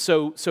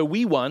 So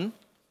we won,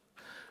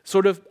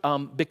 sort of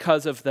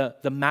because of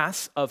the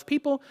mass of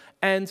people,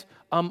 and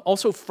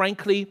also,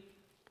 frankly,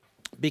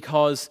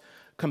 because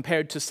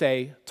compared to,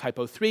 say,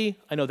 Typo 3,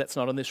 I know that's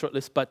not on this short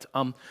list, but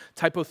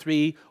Typo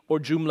 3 or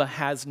Joomla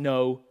has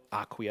no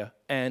Acquia.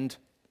 And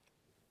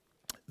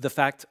the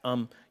fact,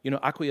 you know,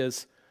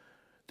 Acquia's,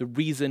 the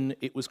reason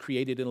it was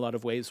created in a lot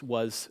of ways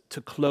was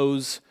to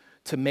close,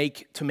 to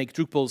make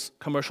Drupal's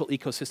commercial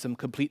ecosystem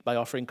complete by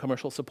offering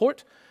commercial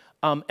support.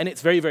 And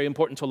it's very, very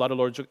important to a lot of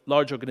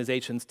large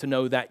organizations to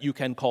know that you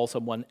can call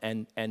someone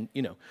and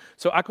you know.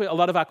 So a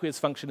lot of Acquia's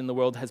function in the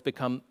world has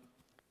become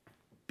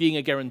being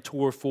a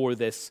guarantor for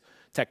this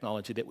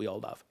technology that we all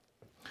love.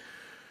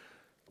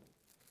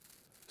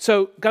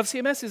 So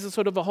GovCMS is a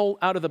sort of a whole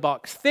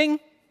out-of-the-box thing.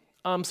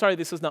 Sorry,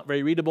 this is not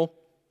very readable.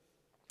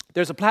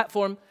 There's a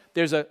platform,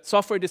 there's a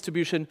software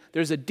distribution,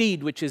 there's a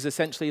deed, which is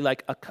essentially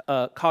like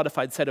a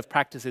codified set of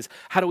practices.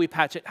 How do we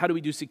patch it? How do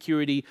we do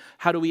security?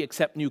 How do we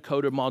accept new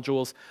code or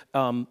modules?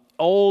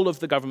 All of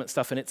the government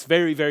stuff, and it's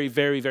very, very,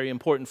 very, very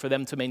important for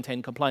them to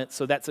maintain compliance.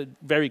 So that's a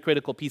very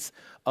critical piece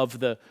of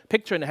the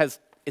picture, and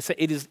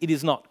it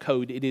is not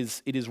code, it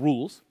is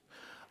rules.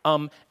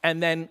 And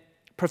then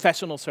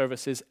professional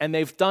services, and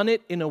they've done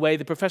it in a way,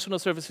 the professional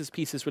services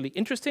piece is really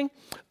interesting.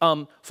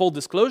 Full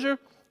disclosure,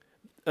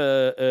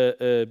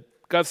 the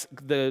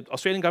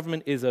Australian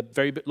government is a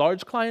very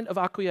large client of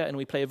Acquia, and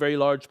we play a very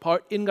large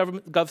part in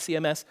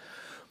GovCMS.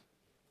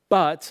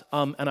 But,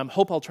 and I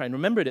hope I'll try and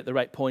remember it at the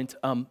right point,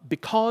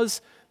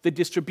 because the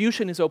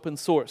distribution is open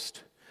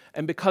sourced,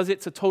 and because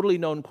it's a totally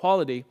known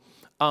quality,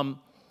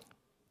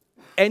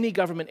 any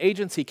government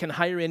agency can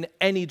hire in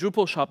any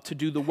Drupal shop to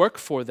do the work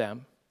for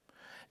them,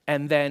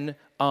 and then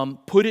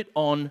put it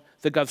on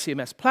the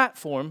GovCMS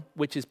platform,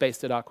 which is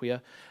based at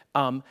Acquia,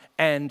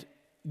 and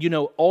you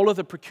know, all of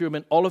the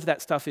procurement, all of that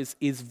stuff is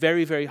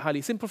very, very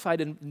highly simplified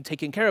and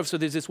taken care of. So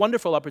there's this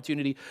wonderful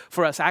opportunity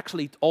for us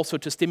actually also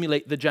to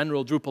stimulate the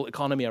general Drupal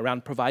economy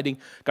around providing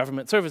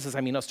government services.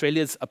 I mean,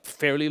 Australia's a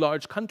fairly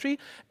large country,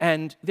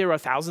 and there are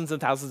thousands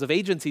and thousands of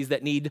agencies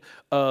that need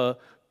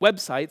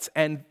websites,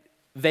 and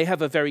they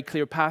have a very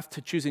clear path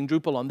to choosing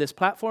Drupal on this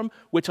platform,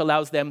 which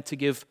allows them to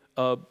give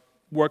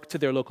work to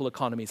their local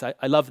economies.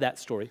 I love that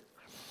story.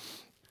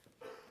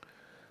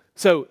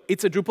 So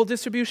it's a Drupal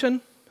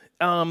distribution.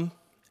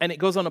 And it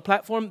goes on a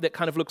platform that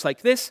kind of looks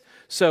like this.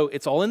 So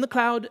it's all in the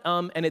cloud,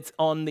 and it's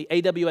on the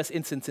AWS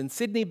instance in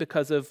Sydney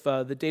because of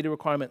the data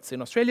requirements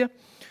in Australia.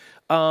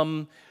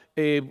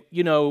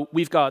 You know,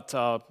 we've got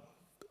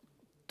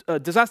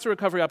disaster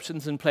recovery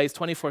options in place,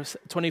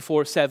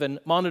 24/7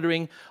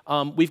 monitoring.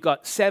 We've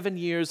got 7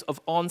 years of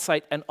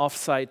on-site and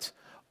off-site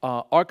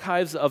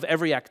archives of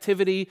every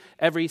activity.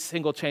 Every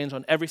single change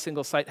on every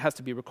single site has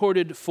to be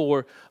recorded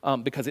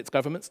because it's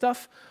government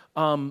stuff.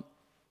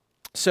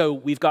 So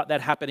we've got that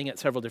happening at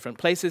several different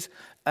places,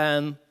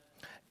 and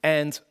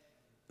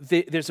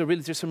there's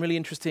some really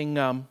interesting.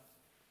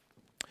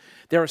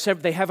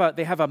 They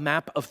have a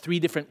map of 3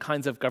 different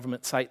kinds of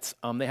government sites.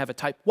 They have a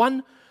Type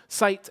 1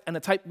 site, and a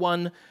Type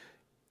 1.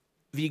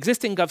 The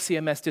existing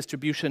GovCMS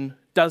distribution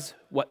does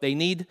what they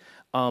need.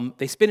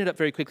 They spin it up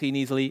very quickly and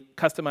easily,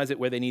 customize it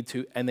where they need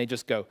to, and they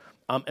just go.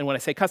 And when I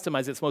say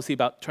customize, it's mostly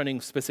about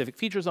turning specific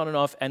features on and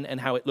off and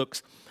how it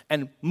looks.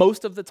 And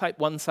most of the Type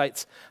 1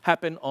 sites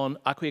happen on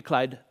Acquia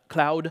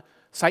Cloud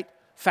Site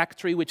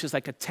Factory, which is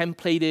like a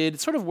templated,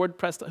 sort of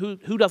WordPress.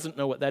 Who doesn't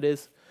know what that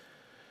is?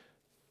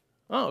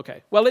 Oh,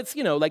 okay. Well, it's,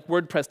 you know, like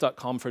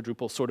WordPress.com for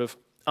Drupal, sort of.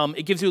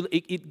 It gives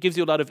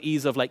you a lot of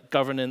ease of like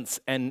governance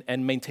and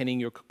maintaining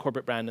your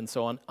corporate brand and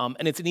so on.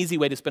 And it's an easy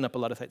way to spin up a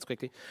lot of sites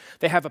quickly.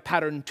 They have a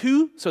Pattern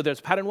 2, so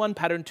there's Pattern 1.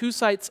 Pattern 2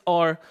 sites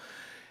are,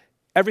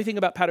 everything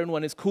about Pattern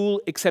 1 is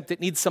cool, except it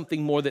needs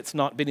something more that's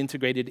not been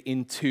integrated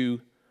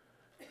into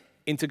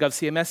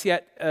GovCMS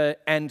yet.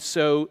 And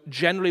so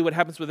generally what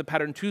happens with a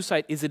Pattern 2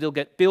 site is it'll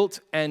get built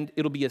and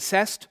it'll be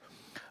assessed.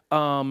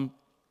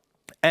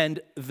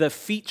 And the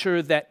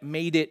feature that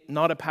made it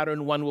not a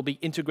Pattern 1 will be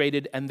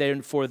integrated, and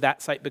therefore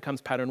that site becomes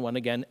Pattern 1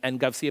 again, and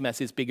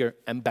GovCMS is bigger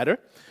and better.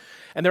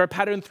 And there are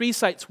Pattern 3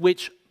 sites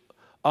which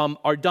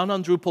are done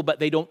on Drupal, but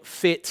they don't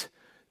fit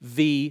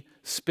the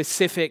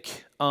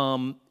specific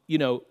you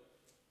know,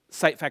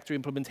 site factory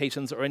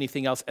implementations or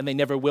anything else, and they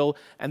never will,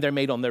 and they're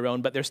made on their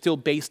own, but they're still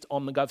based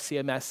on the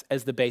GovCMS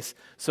as the base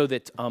so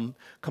that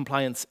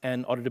compliance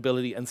and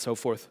auditability and so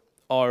forth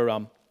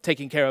are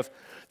taken care of.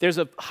 There's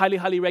a highly,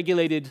 highly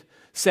regulated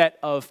set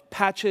of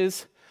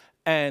patches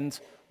and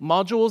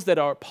modules that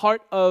are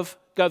part of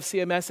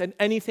GovCMS, and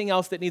anything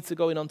else that needs to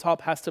go in on top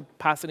has to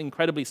pass an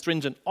incredibly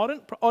stringent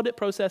audit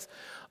process.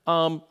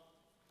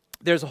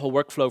 There's a whole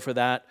workflow for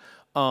that,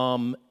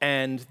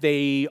 and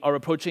they are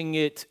approaching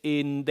it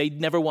they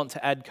never want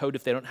to add code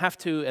if they don't have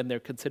to, and they're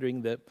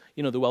considering the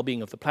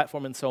well-being of the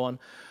platform and so on.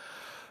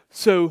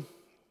 So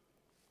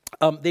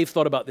they've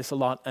thought about this a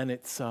lot, and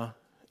it's a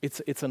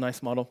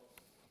nice model.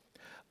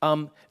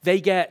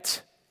 They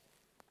get,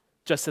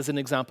 just as an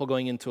example,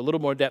 going into a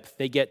little more depth,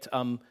 they get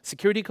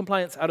security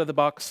compliance out of the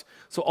box.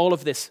 So all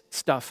of this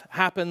stuff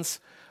happens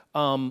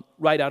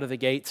right out of the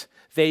gate.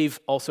 They've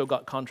also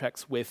got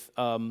contracts with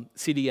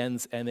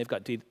CDNs, and they've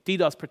got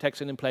DDoS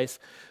protection in place.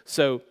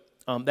 So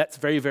that's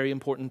very, very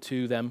important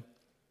to them.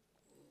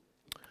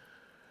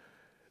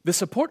 The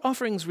support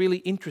offering is really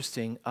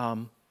interesting.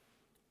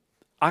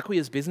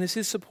 Acquia's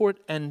businesses support,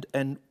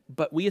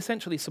 but we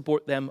essentially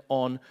support them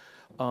on,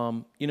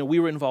 we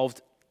were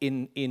involved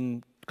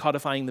in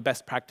codifying the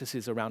best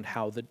practices around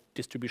how the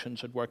distribution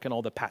should work and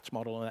all the patch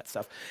model and that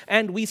stuff.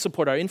 And we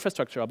support our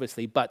infrastructure,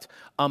 obviously, but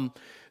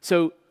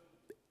so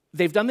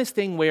they've done this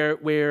thing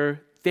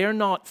where they're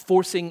not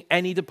forcing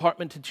any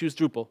department to choose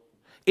Drupal.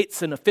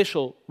 It's an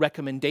official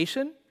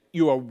recommendation.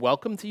 You are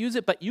welcome to use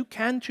it, but you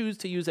can choose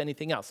to use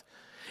anything else.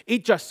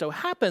 It just so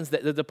happens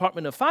that the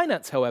Department of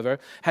Finance, however,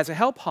 has a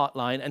help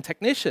hotline and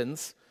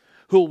technicians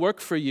who will work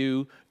for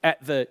you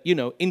at the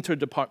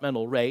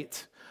interdepartmental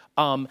rate,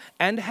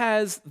 and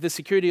has the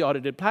security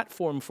audited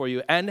platform for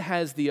you, and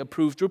has the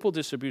approved Drupal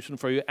distribution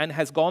for you, and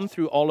has gone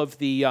through all of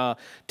the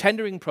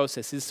tendering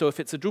processes. So if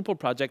it's a Drupal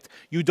project,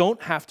 you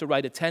don't have to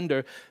write a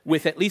tender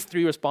with at least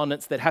 3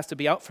 respondents that has to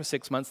be out for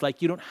 6 months.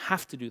 Like, you don't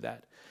have to do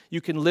that.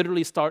 You can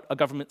literally start a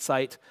government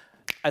site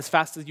as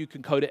fast as you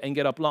can code it and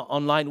get up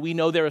online. We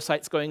know there are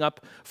sites going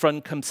up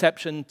from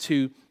conception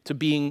to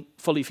being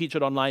fully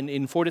featured online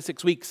in 4 to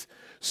 6 weeks.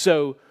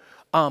 So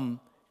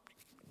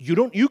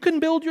you can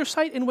build your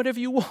site in whatever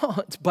you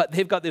want, but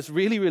they've got this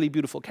really, really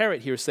beautiful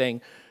carrot here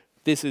saying,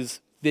 this is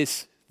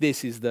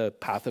the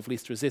path of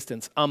least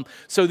resistance.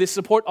 So this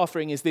support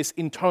offering is this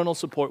internal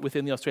support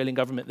within the Australian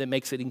government that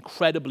makes it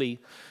incredibly,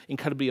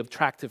 incredibly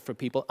attractive for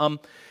people.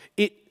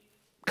 It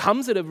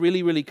comes at a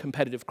really, really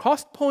competitive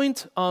cost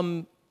point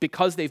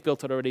because they've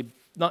built it already,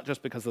 not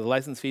just because of the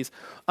license fees.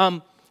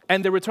 And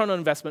the return on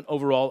investment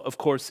overall, of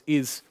course,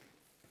 is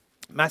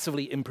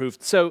massively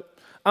improved. So,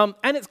 and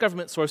it's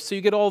government sourced, so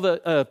you get all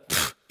the,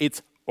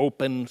 it's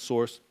open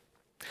source.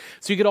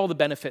 So you get all the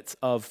benefits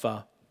of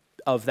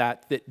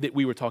that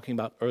we were talking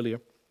about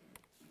earlier.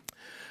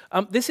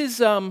 This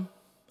is, I'm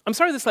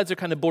sorry the slides are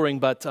kind of boring,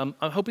 but I'm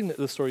hoping that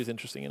the story is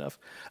interesting enough.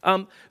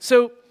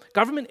 So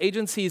government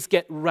agencies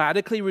get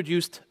radically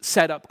reduced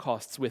setup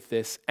costs with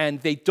this,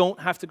 and they don't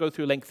have to go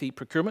through lengthy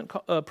procurement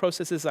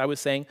processes, I was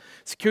saying.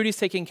 Security is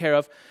taken care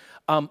of.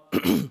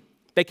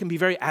 They can be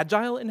very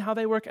agile in how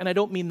they work, and I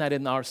don't mean that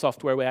in our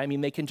software way. I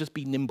mean they can just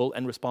be nimble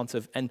and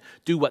responsive and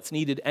do what's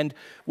needed. And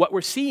what we're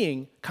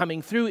seeing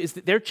coming through is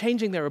that they're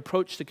changing their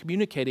approach to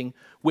communicating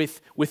with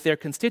their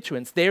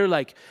constituents. They're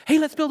like, hey,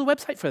 let's build a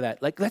website for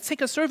that. Like, let's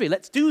take a survey.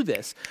 Let's do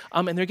this.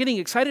 And they're getting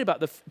excited about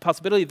the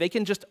possibility they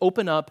can just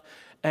open up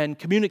and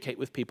communicate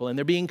with people, and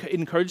they're being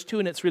encouraged to,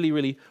 and it's really,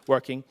 really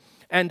working.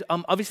 And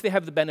obviously they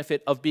have the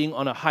benefit of being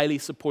on a highly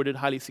supported,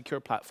 highly secure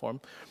platform.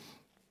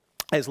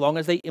 As long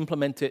as they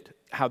implement it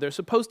how they're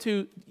supposed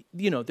to,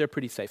 they're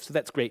pretty safe. So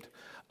that's great.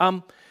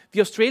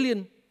 The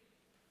Australian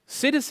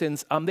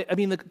citizens, I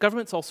mean, the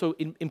government's also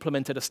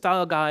implemented a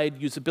style guide,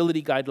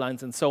 usability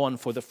guidelines, and so on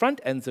for the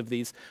front ends of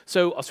these.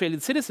 So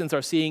Australian citizens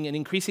are seeing an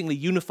increasingly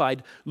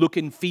unified look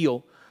and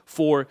feel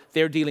for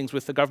their dealings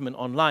with the government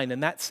online,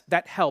 and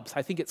that helps.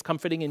 I think it's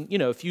comforting, and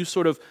if you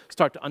sort of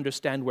start to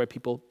understand where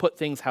people put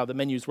things, how the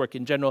menus work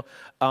in general,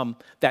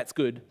 that's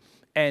good.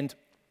 And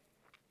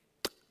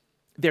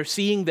they're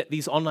seeing that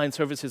these online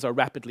services are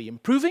rapidly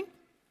improving,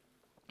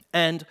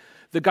 and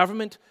the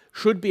government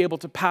should be able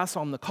to pass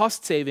on the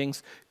cost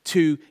savings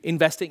to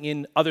investing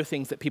in other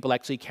things that people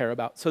actually care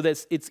about. So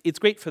it's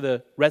great for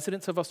the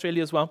residents of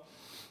Australia as well.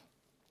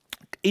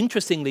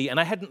 Interestingly, and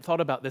I hadn't thought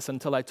about this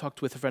until I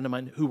talked with a friend of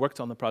mine who worked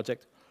on the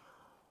project,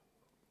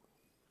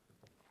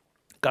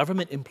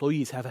 government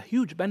employees have a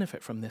huge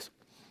benefit from this.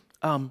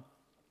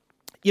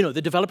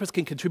 The developers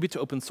can contribute to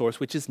open source,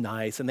 which is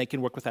nice, and they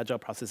can work with agile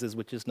processes,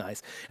 which is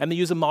nice. And they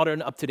use a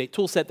modern, up-to-date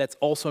tool set, that's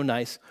also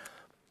nice.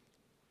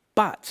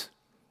 But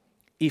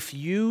if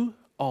you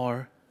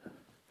are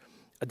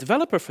a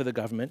developer for the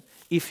government,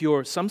 if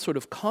you're some sort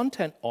of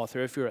content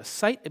author, if you're a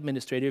site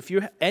administrator, if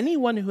you're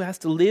anyone who has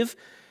to live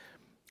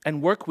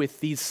and work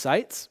with these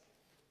sites,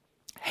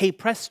 hey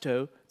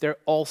presto, they're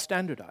all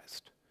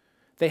standardized.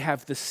 They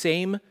have the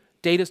same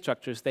data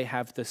structures, they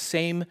have the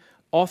same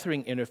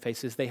authoring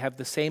interfaces, they have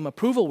the same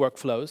approval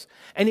workflows,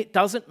 and it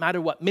doesn't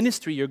matter what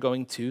ministry you're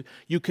going to.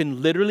 You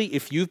can literally,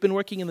 if you've been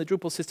working in the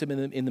Drupal system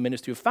in the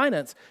Ministry of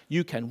Finance,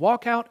 you can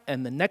walk out,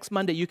 and the next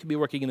Monday you can be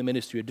working in the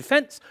Ministry of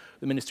Defense,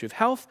 the Ministry of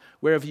Health,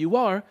 wherever you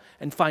are,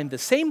 and find the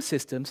same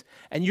systems,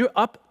 and you're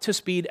up to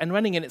speed and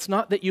running. And it's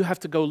not that you have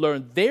to go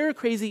learn their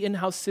crazy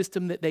in-house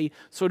system that they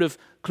sort of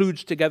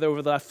kludged together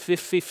over the last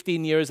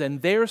 15 years,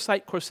 and their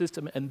Sitecore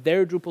system, and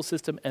their Drupal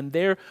system, and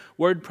their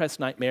WordPress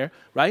nightmare,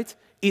 right?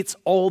 It's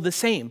all the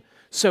same.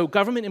 So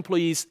government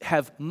employees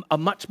have a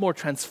much more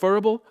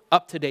transferable,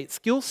 up-to-date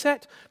skill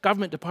set.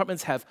 Government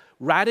departments have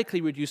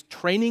radically reduced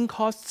training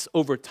costs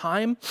over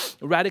time,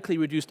 radically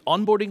reduced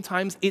onboarding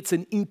times. It's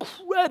an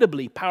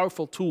incredibly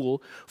powerful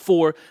tool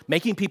for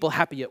making people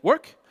happy at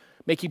work,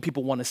 making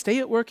people want to stay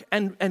at work,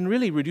 and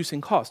really reducing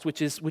cost,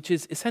 which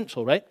is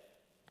essential, right?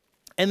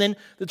 And then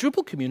the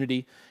Drupal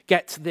community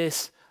gets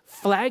this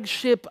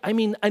flagship, I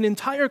mean, an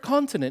entire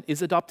continent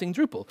is adopting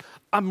Drupal.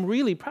 I'm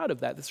really proud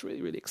of that. That's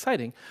really, really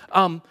exciting.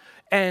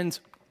 And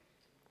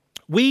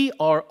we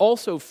are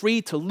also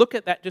free to look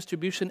at that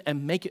distribution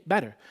and make it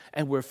better.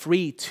 And we're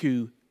free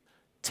to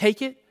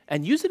take it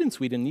and use it in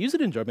Sweden, use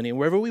it in Germany, and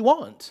wherever we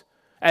want.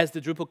 As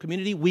the Drupal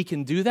community, we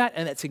can do that,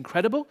 and that's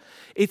incredible.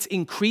 It's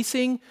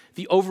increasing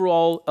the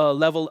overall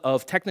level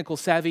of technical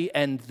savvy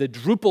and the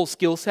Drupal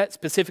skill set,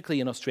 specifically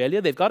in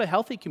Australia. They've got a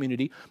healthy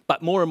community,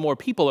 but more and more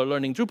people are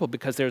learning Drupal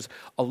because there's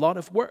a lot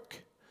of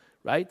work,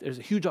 right? There's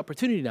a huge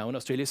opportunity now in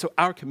Australia, so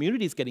our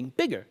community is getting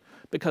bigger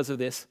because of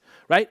this,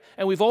 right?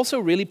 And we've also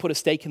really put a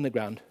stake in the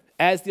ground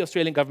as the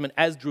Australian government,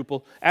 as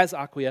Drupal, as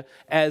Acquia,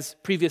 as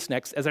Previous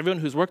Next, as everyone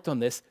who's worked on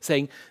this,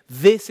 saying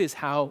this is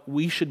how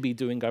we should be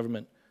doing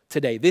government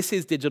today. This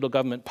is digital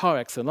government par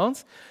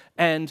excellence.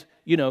 And,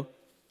 you know,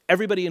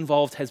 everybody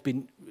involved has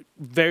been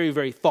very,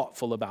 very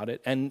thoughtful about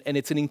it. And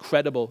it's an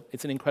incredible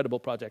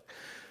project.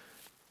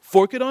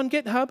 Fork it on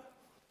GitHub.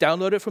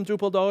 Download it from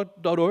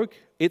Drupal.org.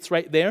 It's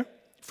right there,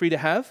 free to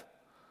have.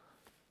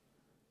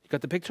 You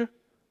got the picture?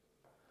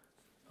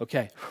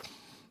 Okay.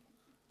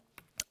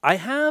 I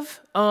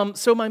have,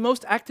 so my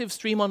most active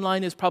stream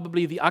online is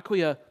probably the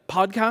Acquia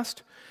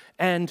podcast,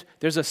 and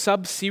there's a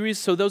sub-series,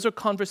 so those are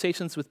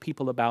conversations with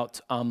people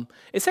about,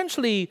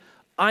 essentially,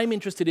 I'm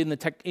interested in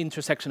the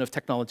intersection of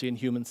technology and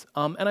humans,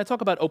 and I talk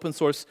about open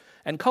source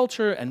and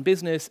culture and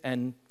business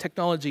and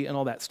technology and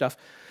all that stuff.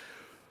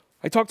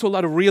 I talk to a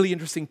lot of really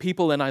interesting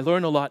people, and I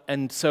learn a lot,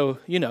 and so,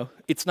 you know,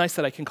 it's nice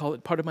that I can call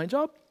it part of my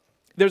job.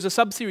 There's a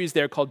sub-series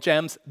there called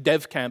Jam's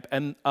Dev Camp,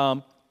 and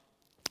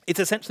it's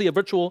essentially a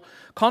virtual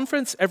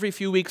conference. Every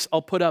few weeks,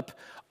 I'll put up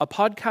a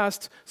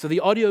podcast. So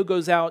the audio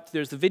goes out.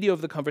 There's the video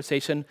of the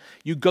conversation.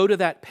 You go to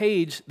that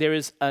page. There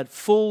is a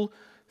full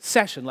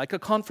session, like a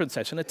conference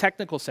session, a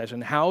technical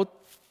session, how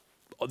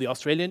the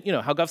Australian, you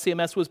know, how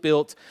GovCMS was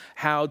built,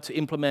 how to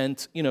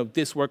implement, you know,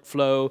 this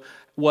workflow,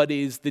 what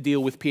is the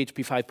deal with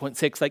PHP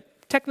 5.6, like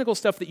technical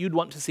stuff that you'd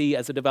want to see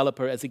as a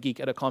developer, as a geek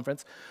at a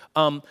conference.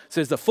 So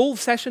there's the full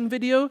session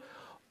video.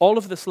 All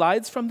of the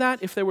slides from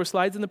that, if there were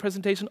slides in the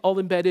presentation, all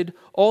embedded,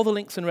 all the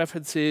links and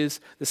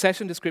references, the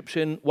session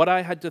description, what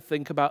I had to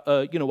think about,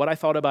 you know, what I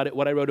thought about it,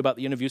 what I wrote about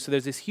the interview. So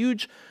there's this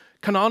huge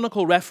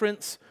canonical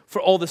reference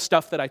for all the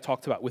stuff that I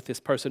talked about with this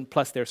person,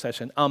 plus their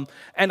session.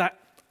 And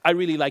I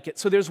really like it.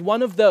 So there's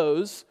one of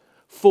those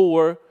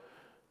for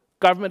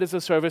Government as a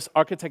Service,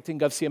 Architecting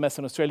GovCMS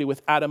in Australia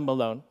with Adam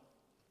Malone.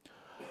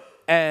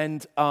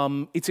 And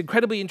it's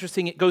incredibly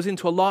interesting. It goes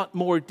into a lot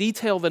more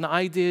detail than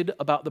I did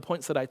about the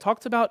points that I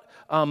talked about.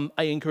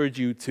 I encourage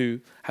you to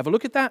have a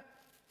look at that.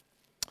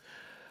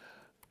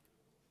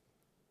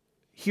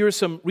 Here are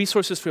some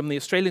resources from the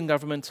Australian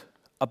government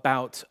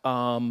about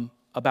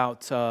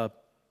GovCMS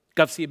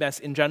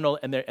in general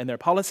and their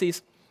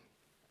policies.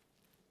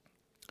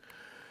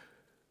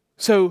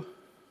 So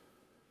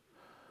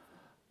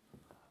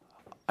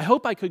I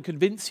hope I could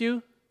convince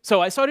you. So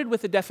I started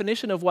with the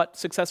definition of what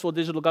successful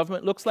digital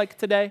government looks like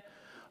today,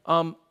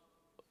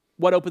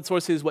 what open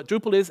source is, what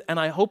Drupal is, and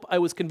I hope I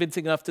was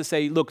convincing enough to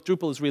say, look,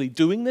 Drupal is really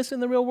doing this in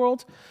the real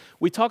world.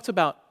 We talked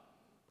about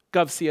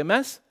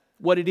GovCMS,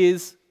 what it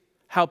is,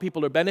 how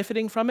people are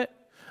benefiting from it.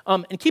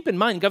 And keep in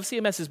mind,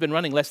 GovCMS has been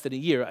running less than a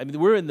year. I mean,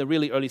 we're in the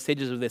really early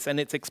stages of this, and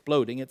it's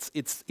exploding. It's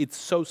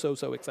so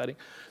exciting.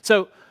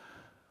 So,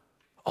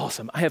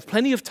 awesome. I have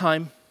plenty of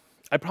time.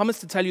 I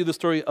promise to tell you the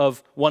story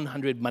of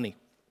 100 Money.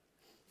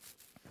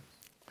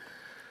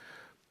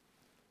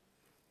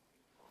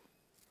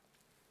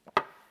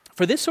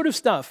 For this sort of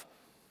stuff,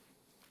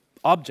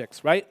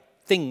 objects, right?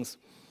 Things.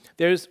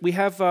 We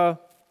have an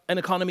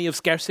economy of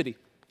scarcity.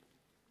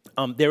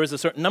 There is a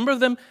certain number of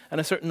them, and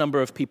a certain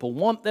number of people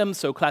want them.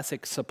 So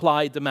classic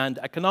supply-demand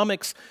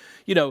economics.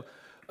 You know,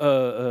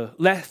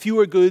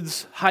 fewer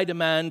goods, high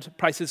demand,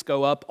 prices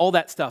go up, all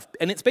that stuff.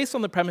 And it's based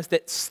on the premise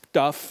that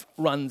stuff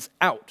runs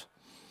out.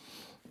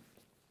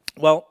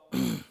 Well,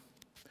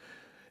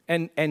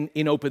 and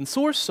in open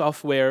source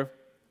software,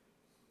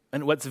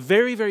 and what's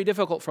very, very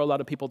difficult for a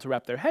lot of people to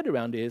wrap their head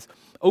around is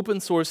open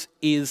source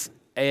is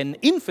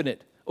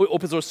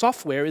open source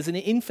software is an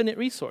infinite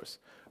resource,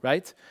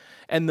 right?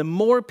 And the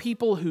more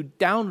people who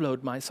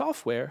download my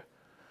software,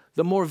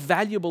 the more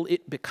valuable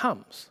it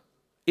becomes.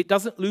 It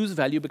doesn't lose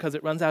value because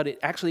it runs out, it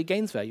actually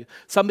gains value.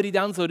 Somebody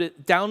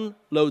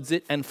downloads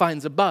it and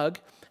finds a bug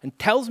and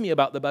tells me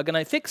about the bug and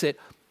I fix it,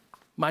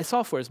 my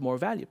software is more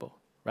valuable,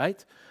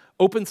 right?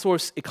 Open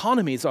source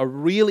economies are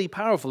really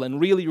powerful and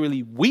really,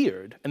 really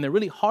weird, and they're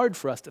really hard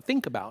for us to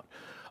think about,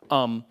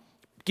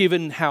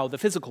 given how the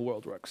physical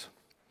world works.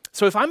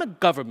 So if I'm a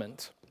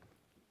government,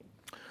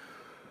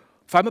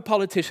 if I'm a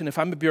politician, if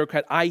I'm a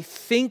bureaucrat, I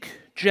think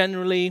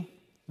generally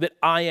that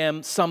I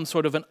am some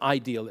sort of an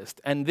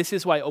idealist. And this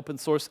is why open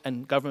source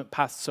and government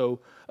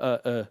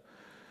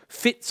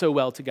fit so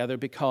well together,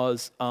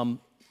 because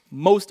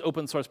most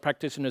open source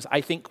practitioners,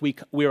 I think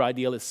we're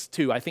idealists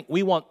too. I think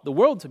we want the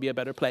world to be a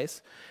better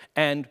place.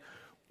 And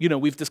you know,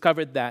 we've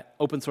discovered that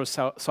open source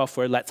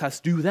software lets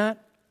us do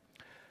that.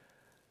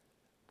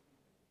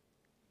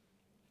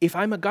 If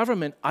I'm a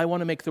government, I want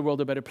to make the world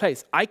a better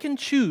place. I can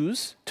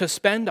choose to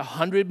spend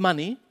 100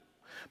 money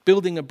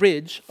building a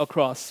bridge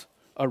across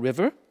a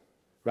river,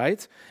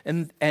 right?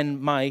 And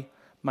my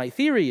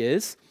theory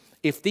is,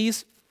 if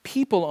these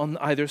people on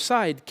either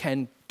side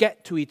can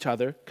get to each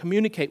other,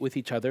 communicate with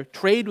each other,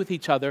 trade with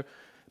each other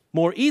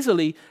more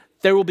easily,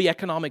 there will be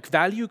economic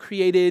value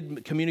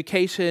created,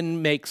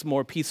 communication makes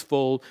more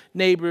peaceful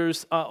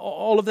neighbors,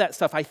 all of that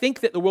stuff. I think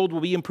that the world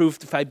will be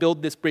improved if I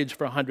build this bridge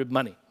for 100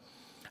 money.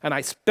 And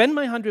I spend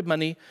my 100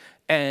 money,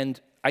 and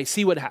I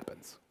see what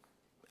happens.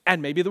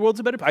 And maybe the world's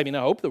a better place. I mean,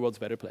 I hope the world's a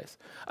better place.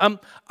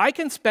 I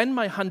can spend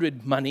my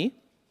 100 money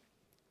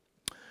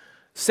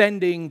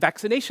sending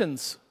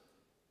vaccinations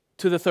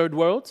to the third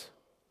world.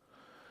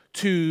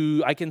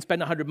 I can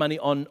spend 100 money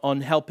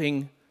on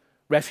helping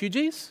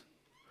refugees.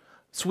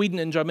 Sweden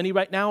and Germany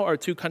right now are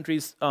two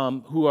countries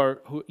who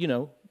are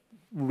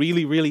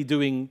really, really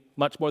doing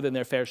much more than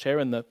their fair share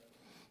in the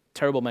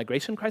terrible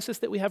migration crisis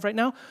that we have right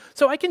now.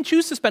 So I can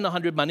choose to spend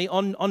 100 money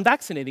on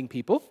vaccinating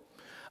people.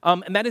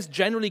 And that is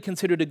generally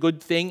considered a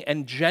good thing,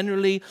 and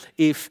generally,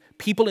 if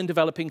people in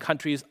developing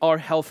countries are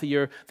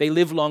healthier, they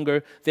live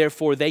longer,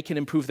 therefore they can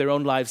improve their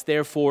own lives,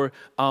 therefore,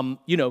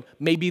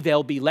 maybe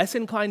they'll be less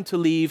inclined to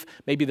leave,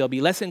 maybe they'll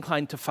be less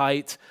inclined to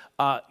fight.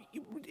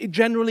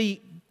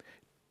 Generally,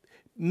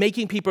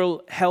 making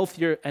people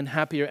healthier and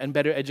happier and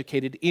better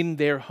educated in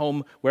their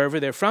home, wherever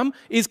they're from,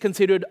 is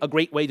considered a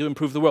great way to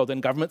improve the world,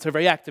 and governments are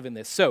very active in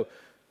this. So,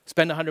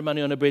 spend 100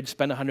 money on a bridge,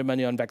 spend 100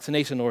 money on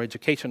vaccination or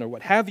education or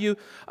what have you.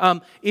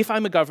 If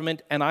I'm a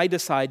government and I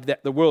decide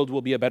that the world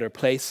will be a better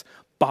place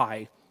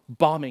by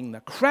bombing the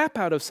crap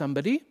out of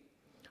somebody,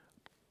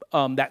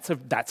 that's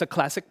a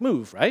classic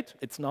move, right?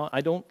 It's not,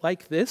 I don't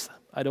like this,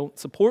 I don't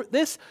support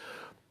this,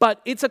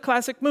 but it's a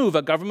classic move.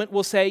 A government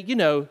will say,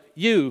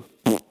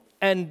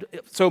 and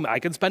so I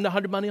can spend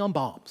 100 money on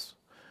bombs.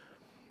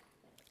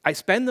 I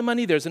spend the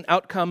money, there's an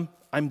outcome,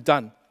 I'm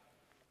done.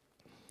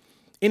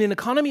 In an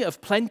economy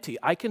of plenty,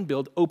 I can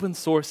build open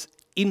source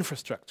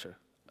infrastructure,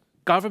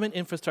 government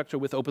infrastructure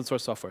with open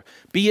source software,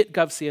 be it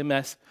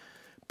GovCMS,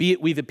 be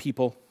it We the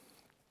People,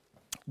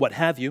 what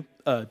have you,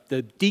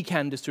 the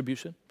DCAN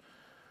distribution.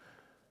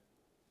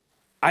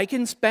 I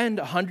can spend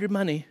 100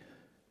 money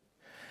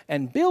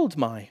and build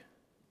my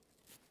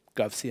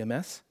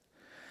GovCMS,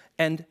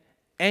 and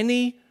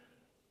any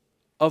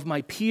of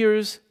my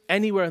peers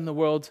anywhere in the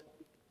world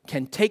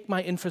can take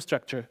my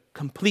infrastructure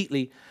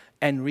completely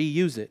and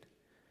reuse it,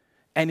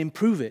 and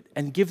improve it,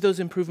 and give those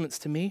improvements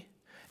to me,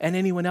 and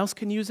anyone else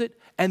can use it,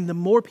 and the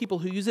more people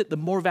who use it, the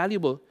more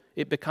valuable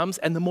it becomes,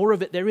 and the more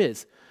of it there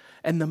is.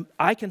 And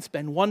I can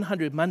spend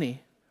 100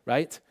 money,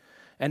 right,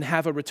 and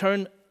have a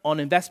return on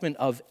investment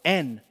of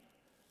N,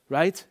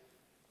 right?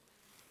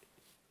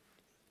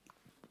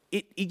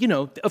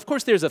 Of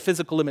course there's a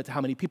physical limit to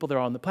how many people there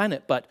are on the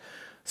planet, but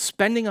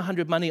spending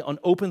 100 money on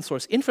open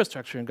source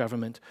infrastructure in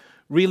government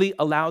really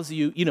allows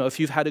you, if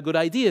you've had a good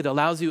idea, it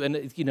allows you,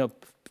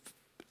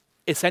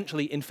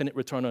 essentially infinite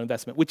return on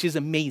investment, which is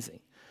amazing.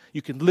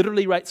 You can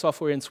literally write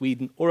software in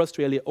Sweden or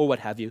Australia or what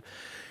have you.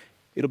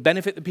 It'll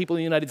benefit the people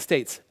in the United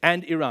States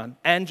and Iran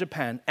and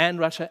Japan and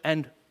Russia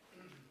and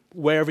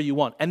wherever you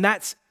want. And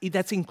that's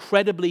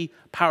incredibly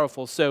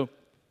powerful. So,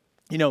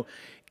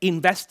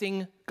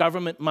 investing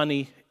government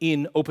money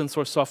in open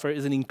source software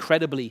is an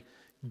incredibly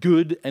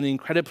good and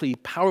incredibly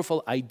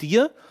powerful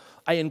idea.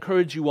 I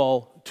encourage you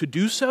all to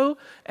do so,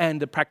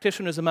 and the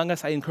practitioners among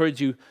us, I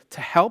encourage you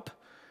to help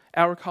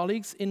our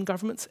colleagues in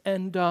governments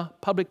and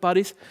public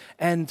bodies.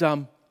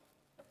 And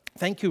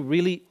thank you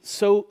really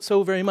so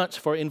very much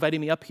for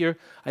inviting me up here.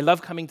 I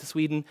love coming to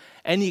Sweden.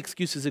 Any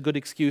excuse is a good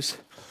excuse.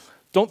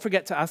 Don't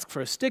forget to ask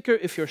for a sticker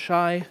if you're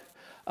shy.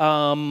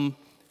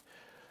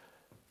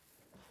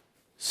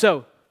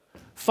 So,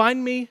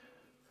 find me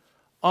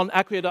on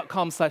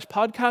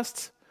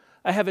acquia.com/podcasts.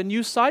 I have a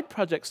new side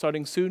project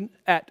starting soon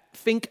at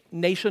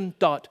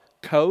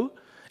thinknation.co,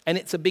 and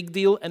it's a big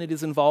deal, and it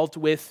is involved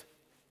with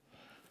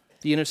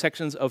the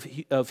intersections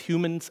of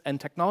humans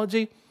and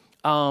technology.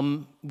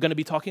 I'm going to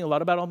be talking a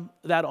lot about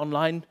that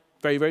online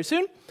very, very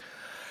soon.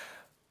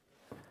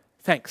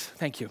 Thanks.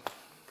 Thank you.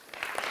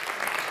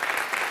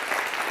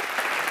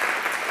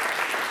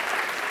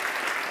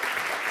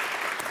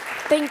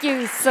 Thank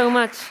you so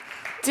much.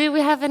 Do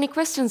we have any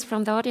questions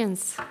from the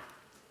audience?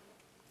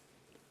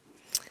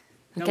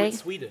 Okay. No, it's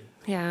Sweden.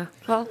 Yeah.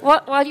 Well,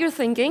 while you're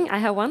thinking, I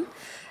have one.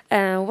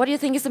 What do you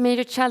think is the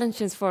major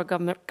challenges for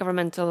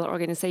governmental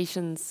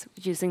organizations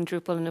using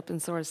Drupal and open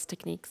source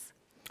techniques?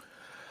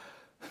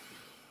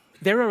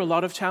 There are a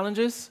lot of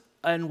challenges,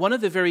 and one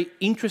of the very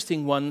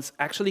interesting ones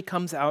actually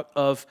comes out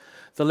of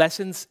the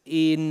lessons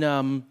in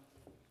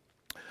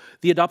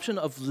the adoption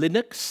of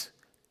Linux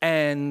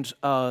and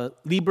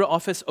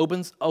LibreOffice,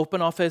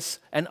 OpenOffice,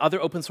 and other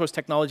open source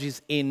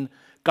technologies in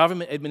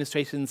government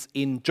administrations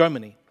in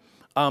Germany.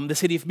 The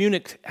city of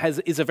Munich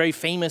is a very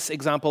famous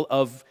example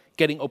of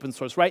getting open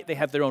source right. They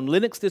have their own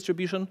Linux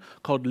distribution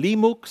called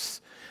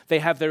Linux. They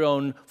have their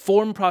own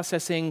form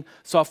processing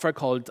software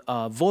called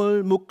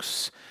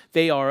Volmux.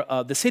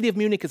 The city of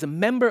Munich is a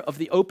member of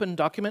the Open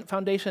Document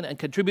Foundation and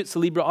contributes to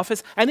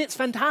LibreOffice, and it's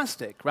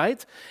fantastic,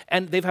 right?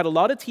 And they've had a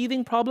lot of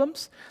teething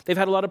problems. They've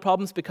had a lot of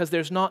problems because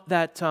there's not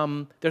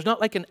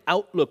like an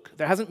Outlook.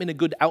 There hasn't been a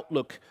good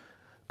Outlook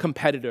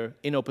competitor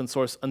in open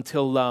source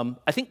until,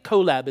 I think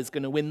Colab is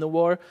going to win the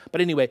war. But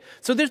anyway,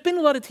 so there's been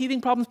a lot of teething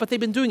problems, but they've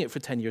been doing it for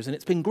 10 years, and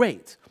it's been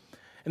great.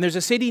 And there's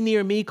a city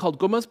near me called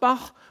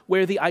Gummersbach,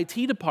 where the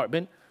IT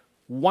department,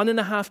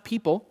 1.5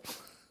 people,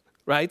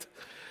 right,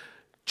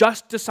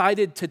 just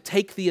decided to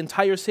take the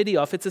entire city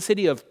off. It's a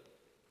city of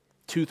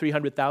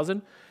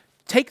 200,000-300,000,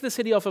 take the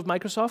city off of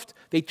Microsoft.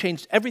 They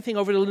changed everything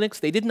over to Linux.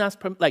 They didn't ask,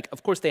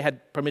 of course they had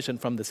permission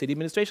from the city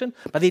administration,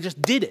 but they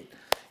just did it.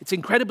 It's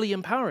incredibly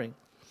empowering.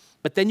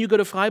 But then you go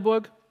to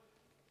Freiburg,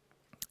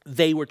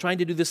 they were trying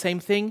to do the same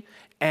thing,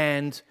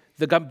 and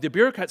the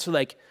bureaucrats are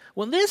like,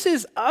 well, this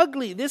is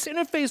ugly. This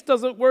interface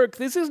doesn't work.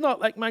 This is not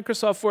like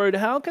Microsoft Word.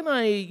 How can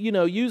I,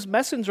 use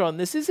Messenger on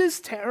this? This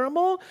is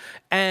terrible.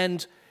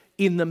 And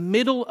in the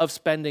middle of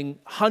spending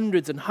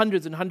hundreds and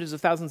hundreds and hundreds of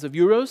thousands of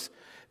euros,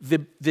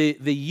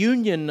 the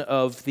union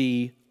of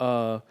the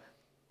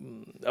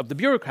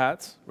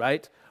bureaucrats,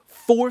 right,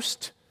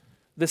 forced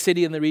the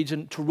city and the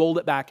region to roll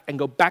it back and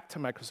go back to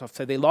Microsoft.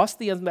 So they lost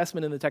the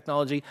investment in the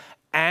technology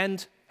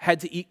and had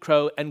to eat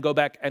crow and go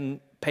back and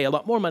pay a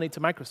lot more money to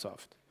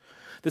Microsoft.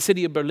 The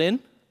city of Berlin.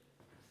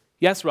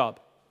 Yes, Rob?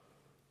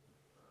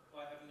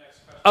 Well, I have the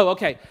next question. Oh,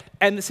 okay.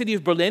 And the city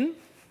of Berlin.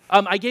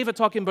 I gave a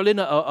talk in Berlin.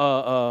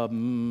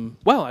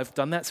 Well, I've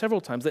done that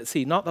several times. Let's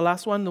see, not the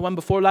last one, the one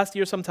before last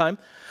year sometime.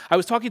 I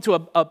was talking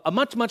to a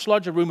much, much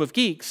larger room of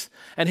geeks,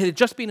 and it had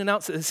just been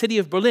announced that the city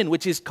of Berlin,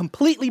 which is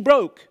completely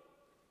broke,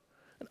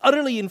 and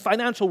utterly in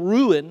financial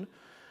ruin,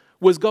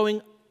 was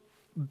going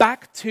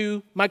back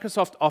to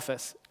Microsoft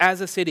Office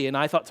as a city. And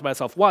I thought to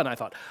myself, one,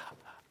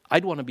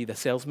 I'd want to be the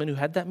salesman who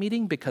had that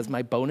meeting because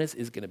my bonus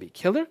is going to be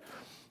killer.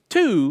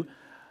 Two,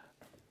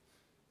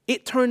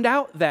 it turned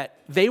out that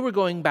they were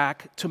going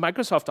back to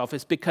Microsoft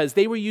Office because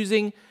they were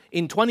using,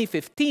 in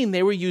 2015,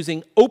 they were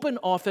using Open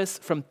Office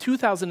from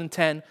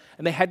 2010,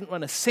 and they hadn't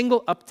run a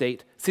single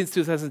update since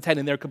 2010,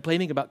 and they're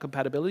complaining about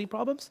compatibility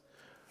problems,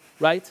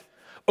 right?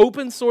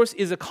 Open source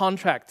is a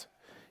contract.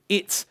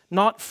 It's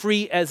not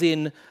free as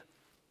in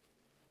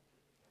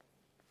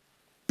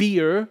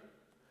beer.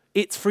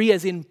 It's free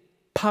as in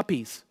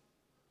puppies,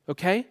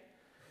 okay?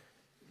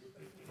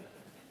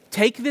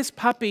 Take this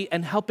puppy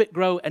and help it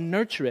grow and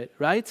nurture it,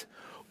 right?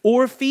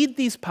 Or feed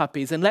these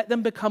puppies and let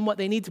them become what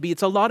they need to be.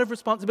 It's a lot of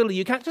responsibility.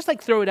 You can't just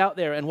throw it out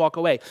there and walk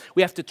away.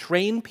 We have to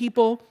train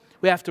people.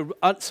 We have to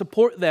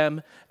support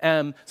them.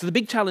 So the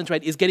big challenge,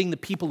 right, is getting the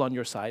people on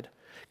your side.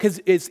 Because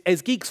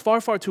as geeks,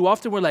 far, far too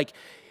often, we're like,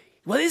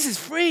 well, this is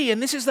free,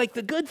 and this is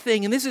the good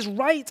thing, and this is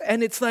right,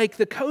 and it's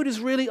the code is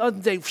really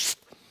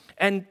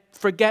and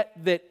forget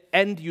that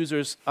end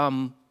users,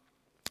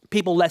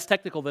 people less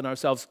technical than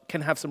ourselves,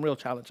 can have some real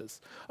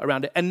challenges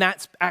around it. And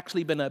that's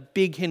actually been a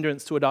big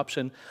hindrance to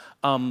adoption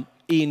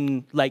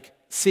in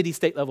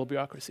city-state level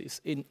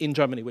bureaucracies in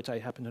Germany, which I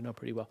happen to know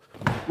pretty well.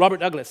 Robert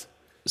Douglas.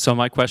 So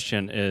my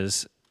question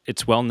is,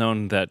 it's well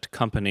known that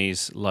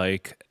companies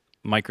like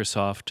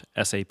Microsoft,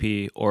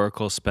 SAP,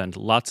 Oracle spend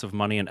lots of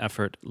money and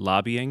effort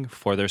lobbying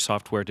for their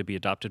software to be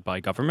adopted by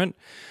government.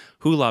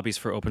 Who lobbies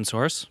for open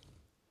source?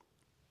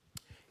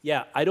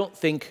 Yeah, I don't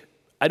think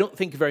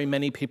very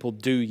many people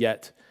do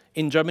yet.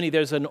 In Germany,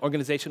 there's an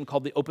organization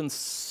called the Open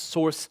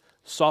Source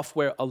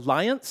Software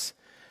Alliance,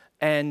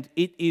 and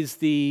it is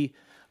the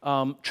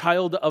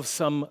child of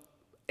some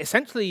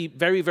essentially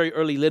very, very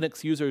early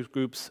Linux user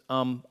groups.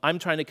 I'm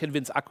trying to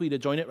convince Acqui to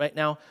join it right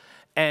now,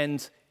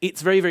 and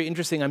it's very, very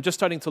interesting. I'm just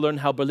starting to learn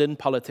how Berlin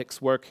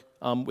politics work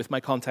with my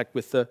contact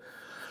with the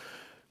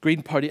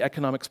Green Party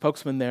economic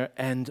spokesman there.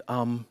 And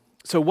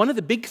so one of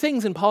the big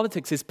things in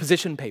politics is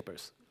position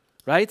papers,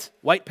 right?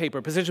 White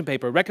paper, position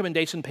paper,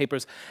 recommendation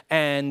papers,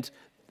 and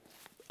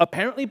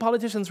apparently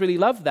politicians really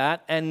love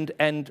that,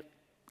 and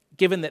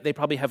given that they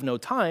probably have no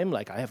time,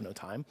 like I have no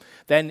time,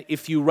 then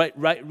if you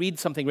read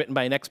something written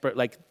by an expert,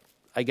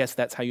 I guess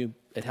that's how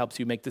it helps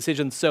you make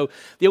decisions. So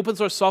the Open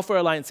Source Software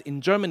Alliance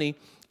in Germany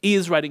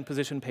is writing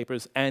position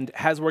papers and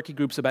has working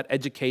groups about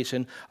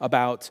education,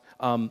 about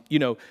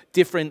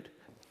different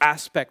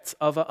aspects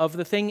of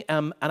the thing,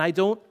 and I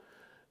don't.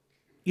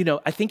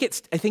 I think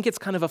it's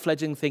kind of a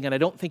fledgling thing, and I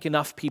don't think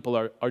enough people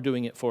are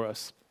doing it for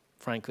us,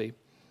 frankly.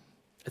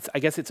 I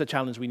guess it's a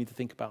challenge we need to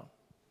think about.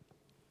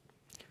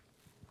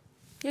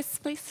 Yes,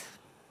 please.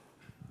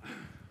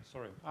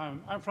 Sorry,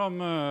 I'm from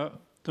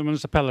the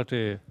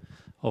municipality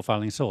of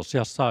Alingsås,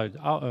 just outside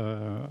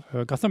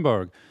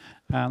Gothenburg.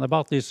 And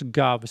about this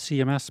Gov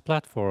CMS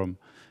platform,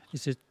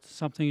 is it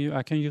something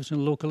I can use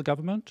in local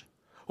government?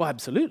 Well,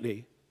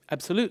 absolutely,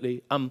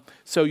 absolutely.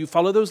 So you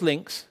follow those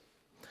links,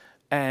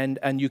 and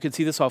you can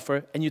see the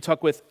software, and you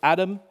talk with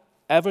Adam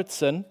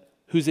Evertson,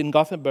 who's in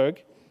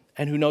Gothenburg,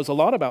 and who knows a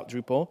lot about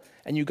Drupal,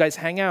 and you guys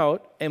hang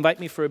out, invite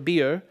me for a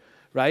beer,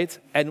 right?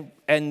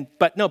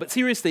 But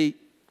seriously,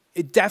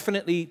 it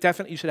definitely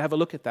you should have a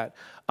look at that.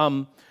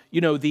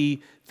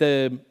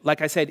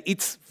 Like I said,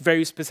 it's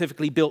very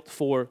specifically built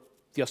for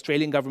the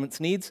Australian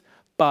government's needs,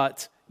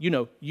 but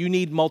you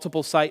need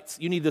multiple sites.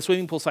 You need the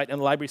swimming pool site and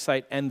the library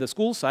site and the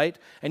school site,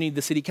 and you need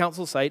the city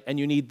council site, and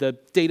you need the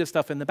data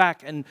stuff in the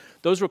back, and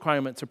those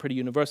requirements are pretty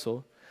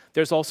universal.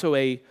 There's also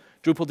a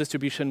Drupal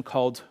distribution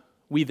called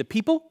We the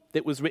People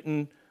that was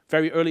written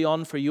very early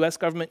on for US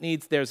government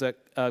needs. There's a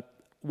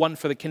one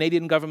for the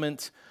Canadian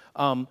government.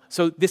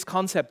 So this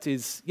concept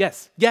is,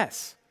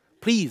 yes,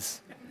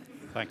 please.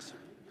 Thanks.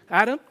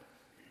 Adam?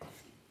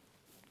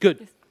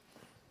 Good.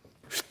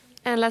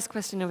 And last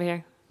question over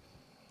here.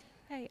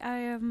 Hey, I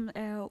am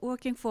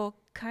working for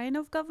kind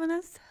of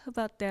governance,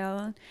 but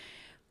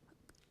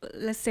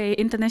let's say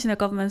international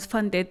governments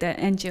funded the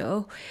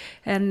NGO,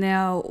 and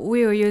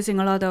we are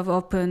using a lot of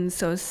open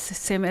source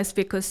CMS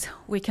because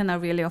we cannot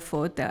really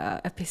afford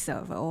the API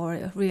server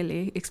or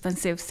really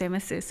expensive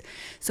CMSs.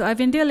 So I've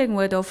been dealing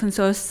with open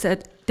source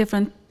at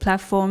different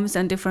platforms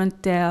and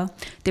different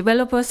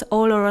developers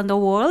all around the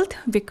world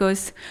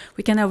because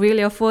we cannot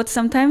really afford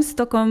sometimes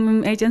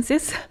Stockholm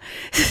agencies.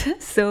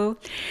 So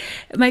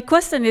my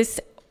question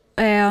is,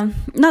 well,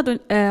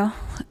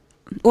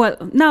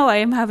 now I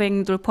am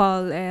having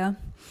Drupal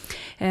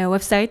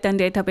website and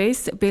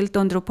database built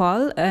on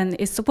Drupal, and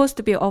it's supposed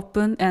to be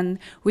open, and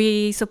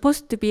we're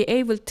supposed to be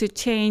able to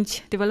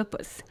change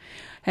developers.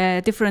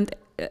 Different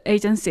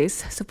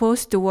agencies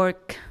supposed to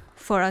work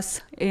for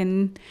us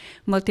in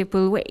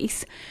multiple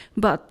ways,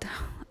 but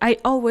I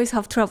always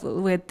have trouble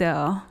with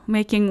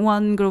making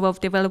one group of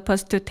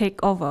developers to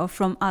take over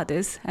from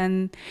others,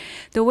 and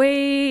the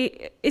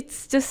way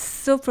it's just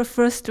super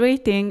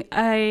frustrating.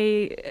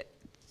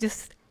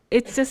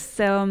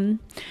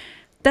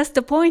 That's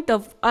the point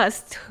of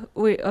us.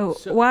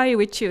 Why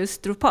we choose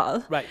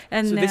Drupal. Right.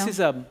 And so this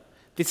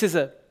is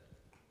a.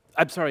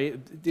 I'm sorry.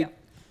 Yeah.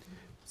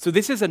 So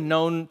this is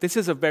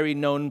a very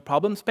known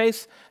problem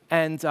space,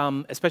 and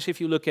especially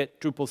if you look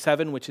at Drupal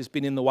 7, which has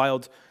been in the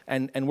wild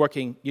and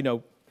working,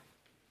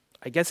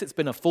 I guess it's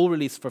been a full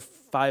release for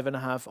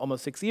 5.5,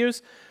 almost 6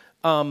 years.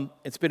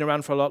 It's been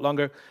around for a lot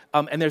longer,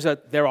 and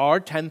there are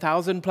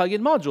 10,000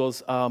 plugin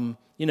modules.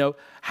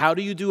 How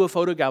do you do a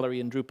photo gallery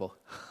in Drupal?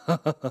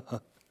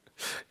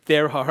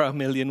 There are a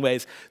million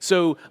ways.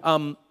 So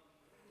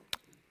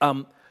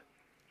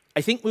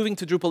I think moving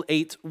to Drupal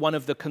 8, one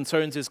of the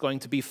concerns is going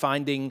to be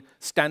finding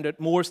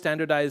more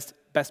standardized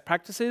best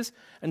practices.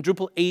 And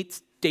Drupal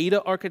 8's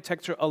data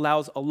architecture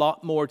allows a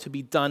lot more to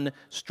be done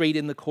straight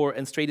in the core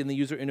and straight in the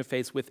user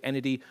interface with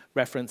entity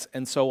reference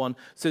and so on.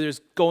 So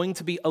there's going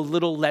to be a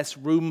little less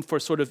room for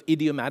sort of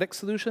idiomatic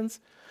solutions.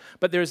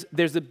 But there's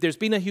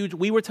been a huge,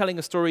 we were telling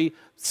a story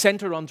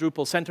centered on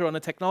Drupal, centered on a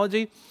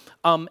technology,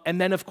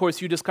 and then of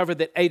course you discovered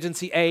that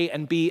agency A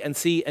and B and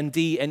C and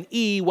D and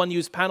E, one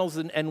used panels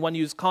and one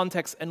used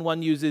context and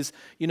one uses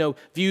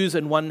views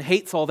and one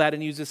hates all that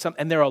and uses some,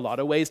 and there are a lot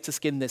of ways to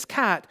skin this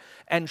cat.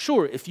 And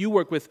sure, if you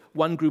work with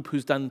one group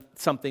who's done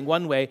something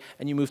one way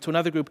and you move to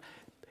another group,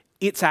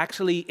 it's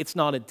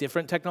not a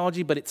different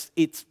technology, but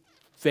it's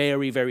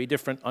very, very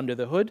different under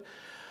the hood.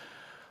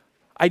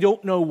 I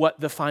don't know what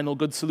the final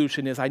good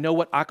solution is. I know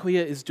what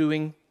Acquia is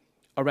doing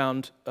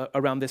around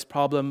this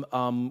problem.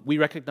 We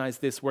recognize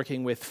this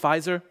working with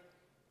Pfizer,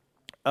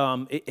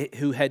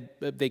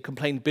 they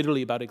complained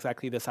bitterly about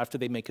exactly this after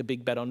they make a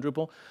big bet on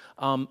Drupal.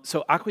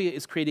 So Acquia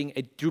is creating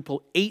a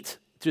Drupal 8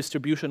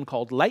 distribution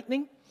called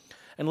Lightning.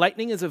 And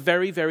Lightning is a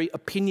very, very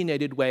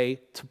opinionated way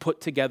to put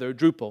together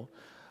Drupal.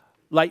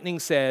 Lightning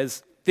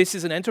says, this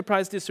is an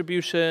enterprise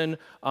distribution.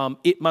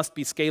 It must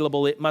be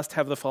scalable. It must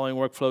have the following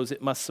workflows.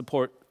 It must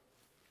support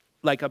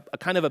like a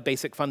kind of a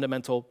basic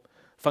fundamental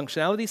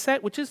functionality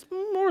set, which is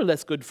more or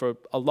less good for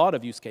a lot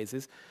of use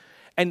cases.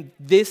 And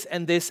this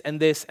and this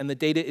and this, and the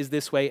data is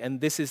this way, and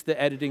this is the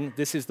editing,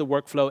 this is the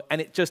workflow,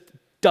 and it just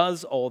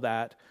does all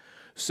that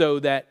so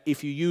that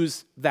if you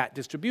use that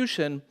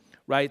distribution,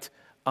 right,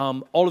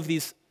 all of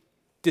these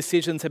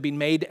decisions have been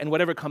made, and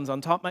whatever comes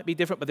on top might be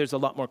different, but there's a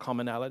lot more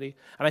commonality.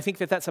 And I think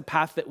that that's a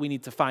path that we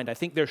need to find. I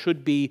think there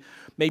should be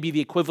maybe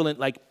the equivalent,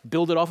 like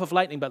build it off of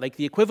Lightning, but like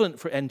the equivalent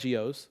for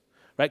NGOs,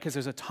 right? Because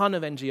there's a ton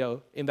of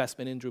NGO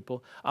investment in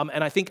Drupal.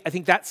 And I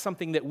think that's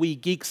something that we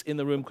geeks in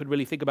the room could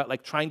really think about,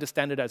 like trying to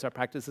standardize our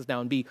practices now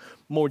and be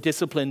more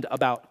disciplined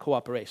about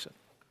cooperation.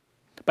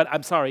 But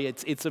I'm sorry,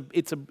 it is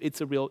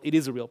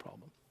a real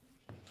problem.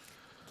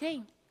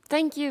 Okay,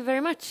 thank you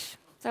very much.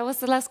 That was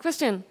the last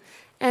question.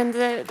 And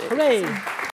hooray!